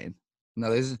Rex Ryan.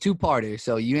 Now this is a two-parter,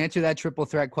 so you answer that triple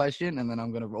threat question, and then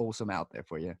I'm gonna roll some out there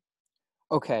for you.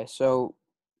 Okay, so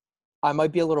I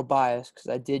might be a little biased because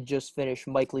I did just finish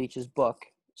Mike Leach's book,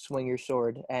 Swing Your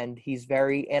Sword, and he's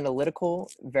very analytical,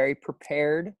 very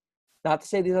prepared. Not to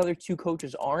say these other two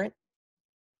coaches aren't,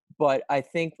 but I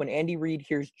think when Andy Reid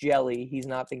hears jelly, he's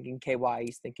not thinking KY,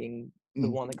 he's thinking the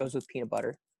one that goes with peanut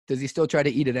butter. Does he still try to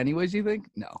eat it anyways, you think?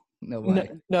 No way.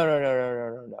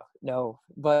 No.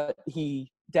 But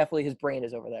he definitely, his brain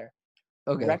is over there.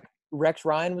 Okay. Rex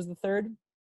Ryan was the third?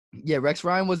 Yeah, Rex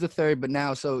Ryan was the third, but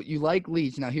now, so you like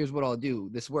Leach. Now, here's what I'll do.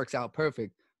 This works out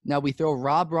perfect. Now, we throw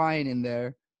Rob Ryan in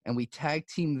there, and we tag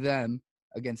team them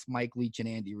against Mike Leach and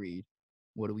Andy Reid.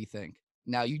 What do we think?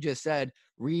 Now, you just said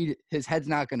Reid, his head's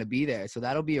not going to be there, so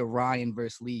that'll be a Ryan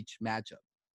versus Leach matchup.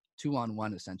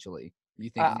 2-on-1, essentially. You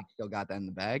think Leach still got that in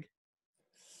the bag?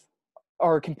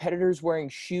 Are competitors wearing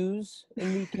shoes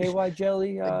in the KY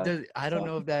jelly? I don't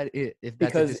know if that's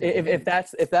because if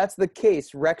that's the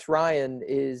case, Rex Ryan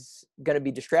is going to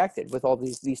be distracted with all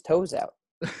these toes out.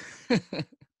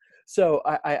 So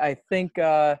I think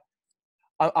I'm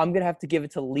going to have to give it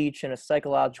to Leach in a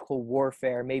psychological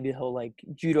warfare. Maybe he'll like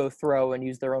judo throw and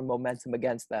use their own momentum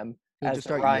against them. He'll just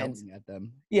start yelling at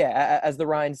them. Yeah, as the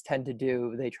Ryans tend to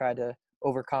do, they try to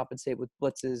overcompensate with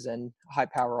blitzes and high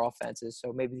power offenses.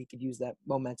 So maybe he could use that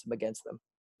momentum against them.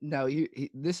 Now,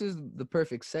 this is the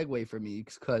perfect segue for me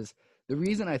because the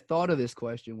reason I thought of this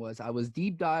question was I was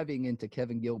deep diving into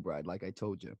Kevin Gilbride, like I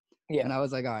told you. Yeah. And I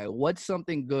was like, all right, what's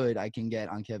something good I can get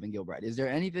on Kevin Gilbride? Is there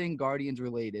anything Guardians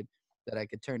related that I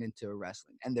could turn into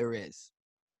wrestling? And there is.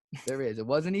 There is. It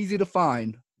wasn't easy to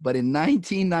find, but in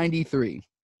 1993,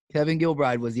 Kevin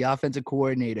Gilbride was the offensive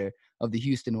coordinator of the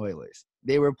Houston Oilers.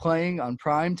 They were playing on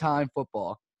primetime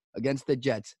football against the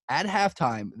Jets. At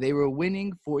halftime, they were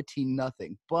winning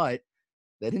 14-0, but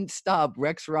they didn't stop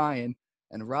Rex Ryan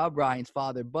and Rob Ryan's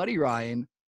father, Buddy Ryan,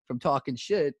 from talking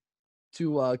shit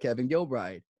to Kevin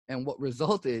Gilbride. And what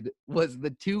resulted was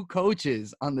the two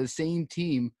coaches on the same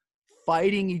team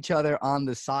fighting each other on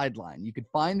the sideline. You could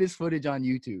find this footage on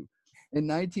YouTube. In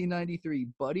 1993,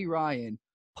 Buddy Ryan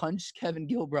punched Kevin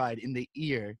Gilbride in the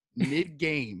ear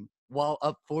mid-game while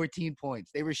up 14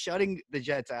 points. They were shutting the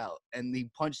Jets out, and he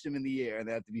punched him in the ear, and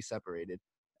they had to be separated.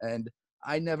 And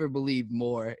I never believed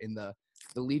more in the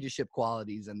leadership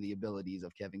qualities and the abilities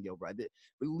of Kevin Gilbride.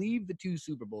 But leave the two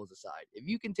Super Bowls aside. If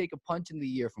you can take a punch in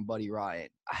the ear from Buddy Ryan,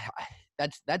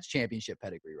 that's championship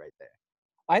pedigree right there.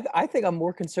 I think I'm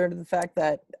more concerned with the fact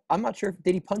that I'm not sure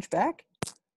did he punch back?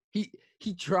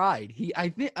 He tried. I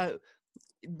think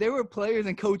there were players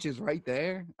and coaches right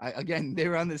there. Again, they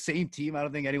were on the same team. I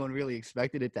don't think anyone really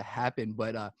expected it to happen.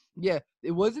 But, yeah,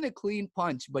 it wasn't a clean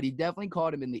punch, but he definitely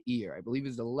caught him in the ear. I believe it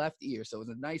was the left ear. So it was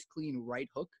a nice, clean right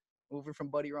hook over from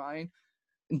Buddy Ryan.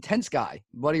 Intense guy.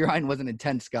 Buddy Ryan was an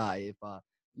intense guy. If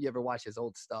you ever watch his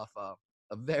old stuff,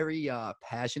 a very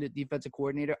passionate defensive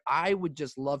coordinator. I would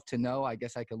just love to know, I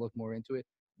guess I could look more into it,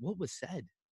 what was said.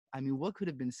 I mean, what could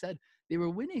have been said? They were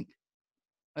winning.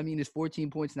 I mean, is 14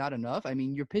 points not enough? I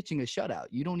mean, you're pitching a shutout.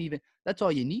 You don't even – that's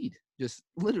all you need. Just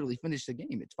literally finish the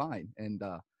game. It's fine. And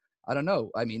I don't know.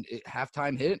 I mean,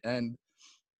 halftime hit and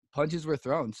punches were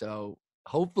thrown. So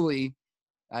hopefully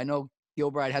 – I know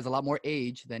Gilbride has a lot more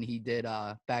age than he did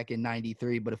back in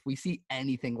 93. But if we see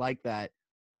anything like that,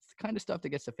 it's the kind of stuff that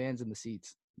gets the fans in the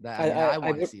seats. I I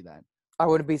want to would- see that. I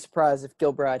wouldn't be surprised if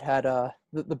Gilbride had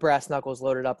the brass knuckles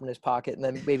loaded up in his pocket, and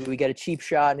then maybe we get a cheap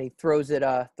shot and he throws it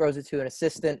to an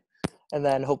assistant, and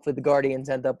then hopefully the Guardians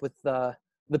end up with the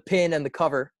pin and the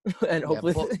cover, and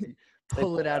hopefully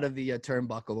Pull it out of the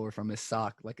turnbuckle or from his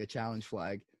sock like a challenge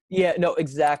flag. yeah, no,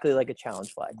 exactly like a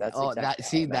challenge flag. That's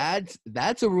exactly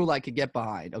that's a rule I could get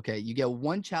behind. Okay, you get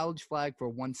one challenge flag for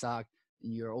one sock,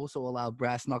 and you're also allowed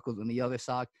brass knuckles in the other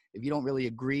sock. If you don't really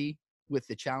agree with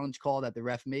the challenge call that the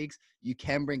ref makes, you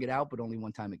can bring it out, but only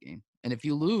one time a game. And if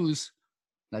you lose,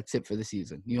 that's it for the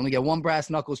season. You only get one brass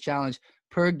knuckles challenge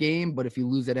per game, but if you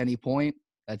lose at any point,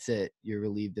 that's it. You're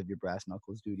relieved of your brass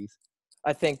knuckles duties.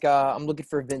 I think I'm looking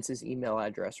for Vince's email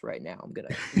address right now. I'm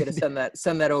gonna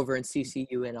send that over and CC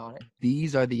you in on it.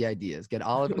 These are the ideas. Get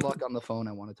Oliver Luck on the phone.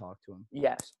 I want to talk to him.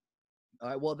 Yes. All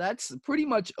right. Well, that's pretty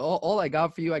much all I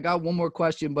got for you. I got one more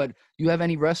question, but do you have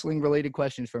any wrestling related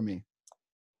questions for me?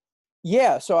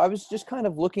 Yeah, so I was just kind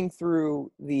of looking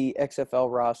through the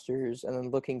XFL rosters and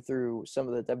then looking through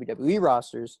some of the WWE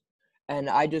rosters, and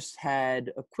I just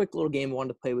had a quick little game I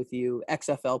wanted to play with you,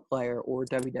 XFL player or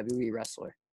WWE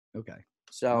wrestler. Okay.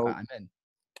 So, I'm in.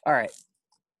 all right.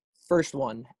 First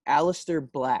one,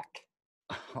 Aleister Black.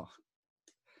 Oh. All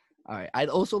right. I'd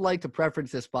also like to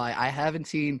preference this by I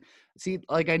haven't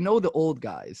like I know the old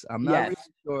guys. I'm not really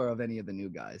sure of any of the new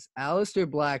guys. Aleister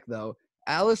Black, though.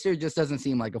 Aleister just doesn't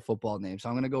seem like a football name, so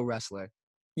I'm going to go wrestler.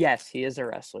 Yes, he is a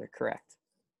wrestler, correct.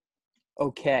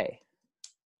 Okay.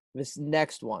 This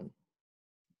next one,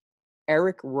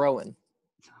 Eric Rowan.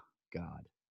 God.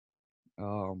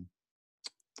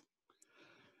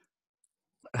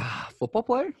 Football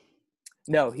player?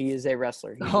 No, he is a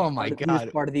wrestler. He God.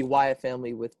 He's part of the Wyatt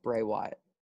family with Bray Wyatt.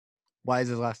 Why is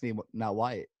his last name not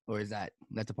Wyatt? Or is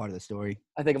that's a part of the story?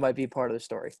 I think it might be part of the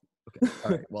story. Okay.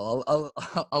 All right. Well,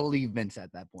 I'll leave Vince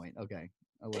at that point. Okay.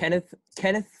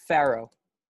 Kenneth Farrow.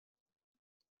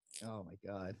 Oh my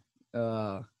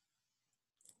God.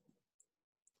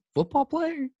 Football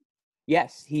player?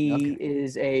 Yes, he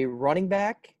is a running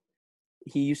back.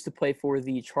 He used to play for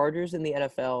the Chargers in the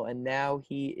NFL, and now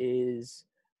he is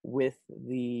with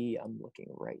I'm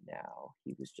looking right now.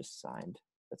 He was just signed.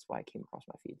 That's why I came across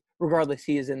my feed. Regardless,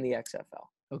 he is in the XFL.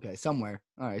 Okay, somewhere.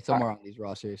 All right, somewhere on these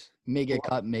rosters. May get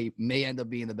cut, may end up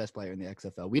being the best player in the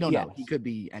XFL. We don't know. He could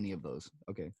be any of those.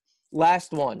 Okay.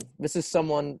 Last one.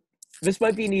 This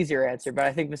might be an easier answer, but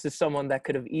I think this is someone that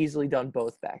could have easily done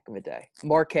both back in the day.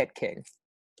 Marquette King.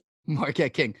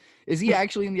 Marquette King. Is he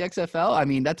actually in the XFL? I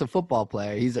mean, that's a football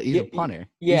player. He's a punter.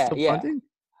 Yeah, He's still punting?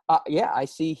 Yeah, I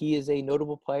see he is a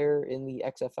notable player in the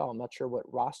XFL. I'm not sure what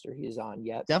roster he is on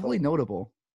yet. Definitely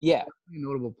notable. Yeah. Definitely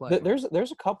notable player.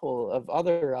 There's a couple of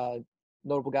other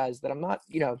notable guys that I'm not,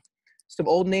 some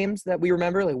old names that we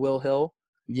remember, like Will Hill.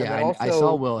 Yeah, I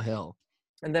saw Will Hill.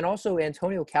 And then also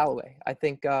Antonio Callaway. I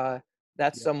think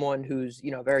that's someone who's,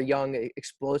 very young,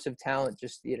 explosive talent,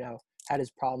 just, had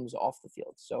his problems off the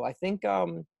field. So I think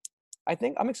I'm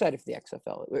excited for the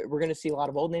XFL. We're going to see a lot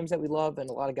of old names that we love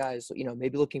and a lot of guys,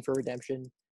 maybe looking for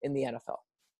redemption in the NFL.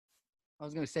 I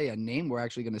was going to say a name we're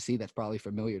actually going to see that's probably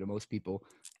familiar to most people.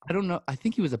 I don't know. I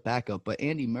think he was a backup, but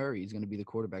Andy Murray is going to be the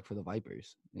quarterback for the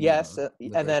Vipers. Yes.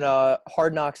 And then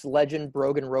Hard Knocks legend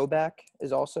Brogan Roback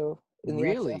is also in the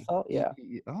XFL. Yeah.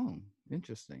 Oh,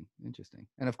 interesting.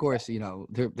 And of course,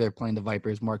 they're playing the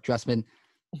Vipers. Mark Trestman,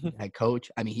 head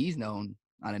coach. I mean, he's known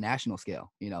on a national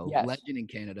scale, legend in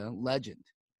Canada, legend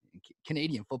in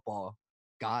Canadian football.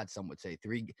 God, some would say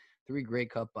three Grey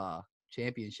Cup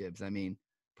championships. I mean,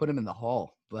 put him in the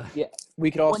hall, but yeah, we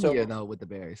could also 1 year though with the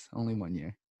Bears, only 1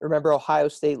 year. Remember Ohio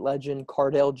State legend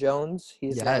Cardale Jones?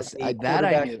 I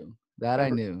knew. I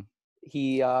knew.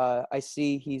 He, I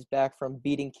see he's back from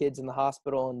beating kids in the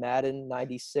hospital in Madden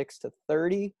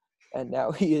 96-30, and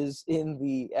now he is in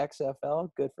the XFL.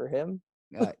 Good for him.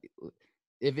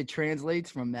 If it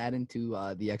translates from Madden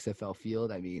to the XFL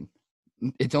field, I mean,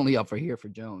 it's only up for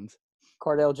Jones.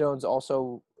 Cardale Jones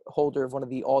also holder of one of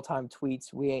the all-time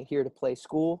tweets, "We ain't here to play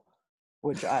school,"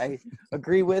 which I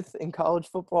agree with in college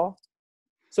football.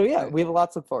 So yeah, we have a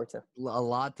lot to look forward to. A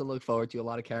lot to look forward to. A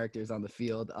lot of characters on the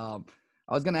field. I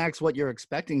was gonna ask what you're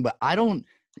expecting, but I don't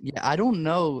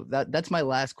know. That's my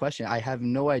last question. I have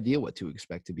no idea what to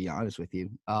expect, to be honest with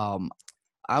you.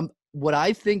 What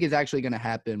I think is actually gonna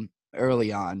happen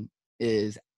early on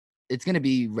is it's gonna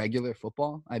be regular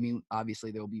football. I mean,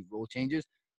 obviously there will be rule changes,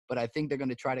 but I think they're going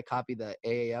to try to copy the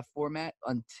AAF format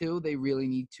until they really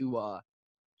need to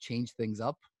change things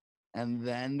up. And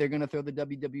then they're going to throw the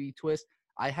WWE twist.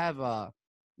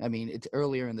 It's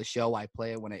earlier in the show. I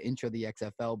play it when I intro the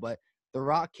XFL, but The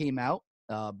Rock came out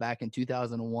back in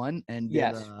 2001 and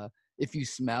if you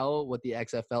smell what the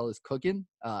XFL is cooking.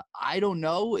 I don't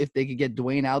know if they could get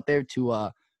Dwayne out there to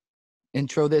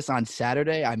intro this on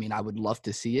Saturday. I mean, I would love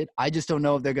to see it. I just don't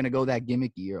know if they're going to go that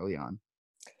gimmicky early on.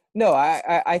 No,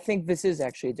 I think this is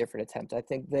actually a different attempt. I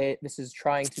think this is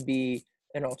trying to be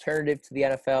an alternative to the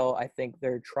NFL. I think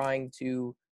they're trying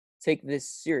to take this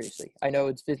seriously. I know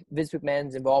it's Vince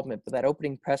McMahon's involvement, but that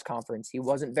opening press conference, he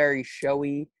wasn't very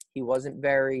showy. He wasn't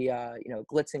very,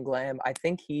 glitz and glam. I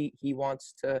think he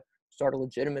wants to start a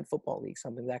legitimate football league,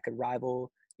 something that could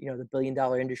rival, the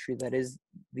billion-dollar industry that is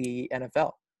the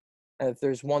NFL. And if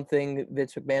there's one thing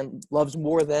Vince McMahon loves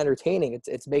more than entertaining,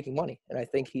 it's making money. And I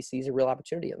think he sees a real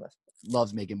opportunity in this.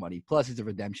 Loves making money. Plus, it's a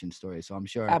redemption story, so I'm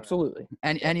sure. Absolutely.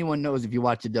 And anyone knows if you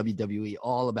watch the WWE,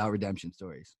 all about redemption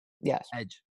stories. Yes.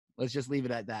 Edge. Let's just leave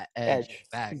it at that. Edge.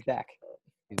 Back. He's back.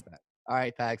 He's back. All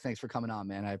right, Pags. Thanks for coming on,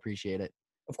 man. I appreciate it.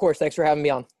 Of course. Thanks for having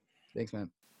me on. Thanks, man.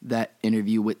 That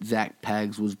interview with Zach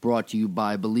Pags was brought to you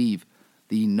by Believe,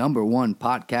 the #1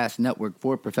 podcast network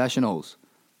for professionals.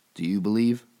 Do you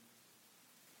believe?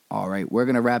 All right, we're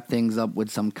going to wrap things up with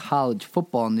some college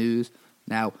football news.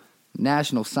 Now,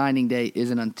 National Signing Day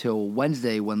isn't until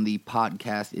Wednesday when the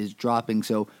podcast is dropping,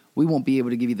 so we won't be able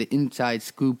to give you the inside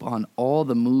scoop on all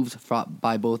the moves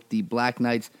by both the Black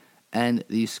Knights and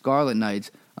the Scarlet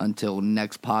Knights until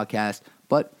next podcast.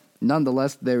 But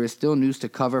nonetheless, there is still news to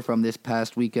cover from this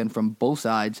past weekend from both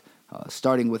sides.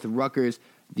 Starting with Rutgers,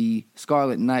 the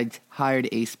Scarlet Knights hired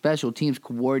a special teams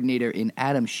coordinator in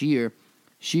Adam Shear.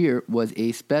 Shear was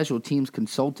a special teams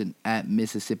consultant at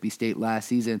Mississippi State last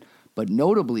season, but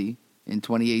notably in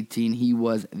 2018, he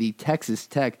was the Texas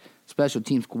Tech special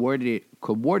teams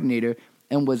coordinator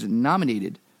and was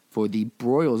nominated for the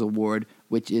Broyles Award,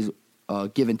 which is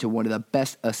given to one of the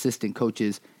best assistant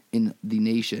coaches in the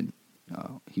nation.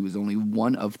 He was only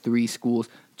one of 3 schools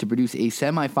to produce a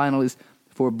semifinalist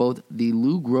for both the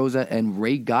Lou Groza and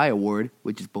Ray Guy Award,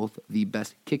 which is both the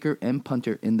best kicker and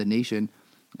punter in the nation,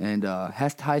 and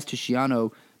has ties to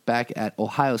Schiano back at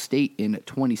Ohio State in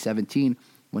 2017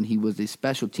 when he was a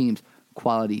special teams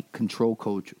quality control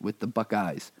coach with the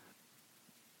Buckeyes.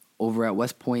 Over at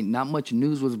West Point, not much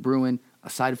news was brewing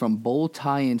aside from bowl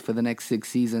tie-ins for the next 6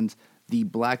 seasons. The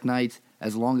Black Knights,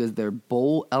 as long as they're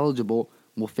bowl eligible,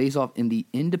 will face off in the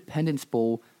Independence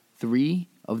Bowl 3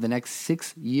 of the next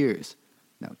 6 years.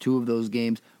 Now, 2 of those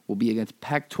games will be against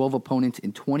Pac-12 opponents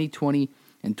in 2020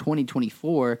 and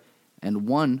 2024, and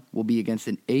 1 will be against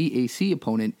an AAC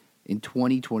opponent in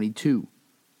 2022.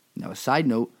 Now, a side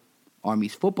note,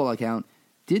 Army's football account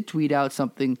did tweet out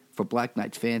something for Black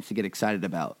Knights fans to get excited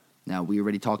about. Now, we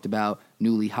already talked about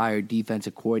newly hired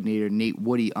defensive coordinator Nate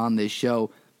Woody on this show,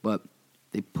 but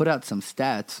they put out some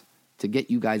stats to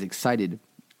get you guys excited.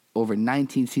 Over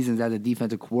 19 seasons as a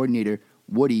defensive coordinator,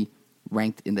 Woody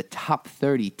ranked in the top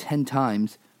 30 10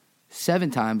 times.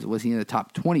 7 times was he in the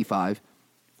top 25.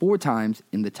 4 times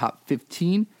in the top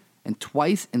 15, and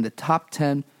twice in the top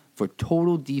 10 for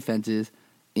total defenses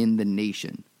in the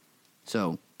nation.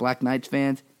 So, Black Knights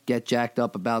fans, get jacked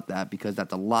up about that because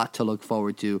that's a lot to look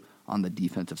forward to on the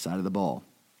defensive side of the ball.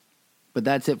 But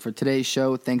that's it for today's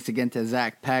show. Thanks again to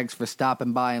Zach Pags for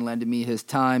stopping by and lending me his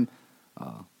time.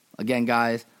 Again,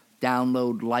 guys,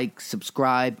 download, like,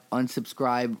 subscribe,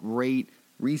 unsubscribe, rate,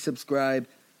 resubscribe,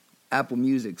 Apple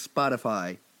Music,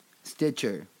 Spotify,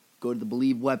 Stitcher. Go to the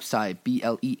Believe website,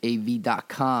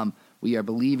 BLEAV.com. We are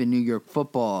Believe in New York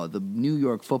Football, the New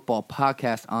York Football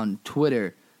Podcast on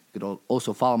Twitter. You could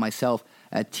also follow myself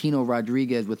at Tino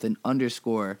Rodriguez with an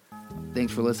 _.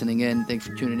 Thanks for listening in. Thanks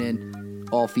for tuning in.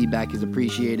 All feedback is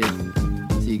appreciated.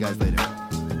 See you guys later.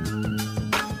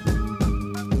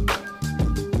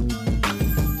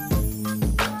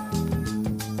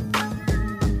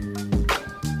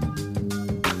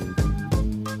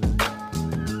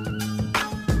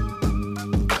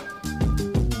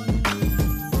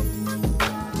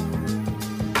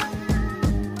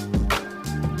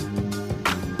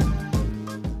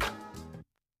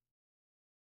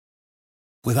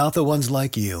 Without the ones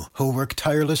like you, who work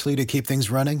tirelessly to keep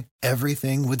things running,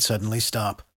 everything would suddenly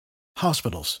stop.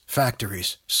 Hospitals,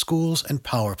 factories, schools, and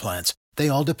power plants, they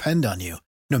all depend on you.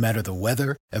 No matter the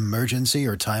weather, emergency,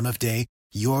 or time of day,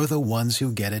 you're the ones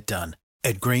who get it done.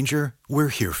 At Grainger, we're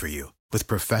here for you with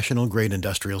professional-grade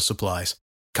industrial supplies.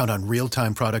 Count on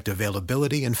real-time product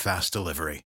availability and fast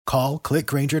delivery. Call, click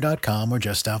Grainger.com, or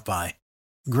just stop by.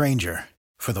 Grainger,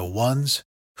 for the ones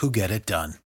who get it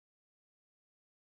done.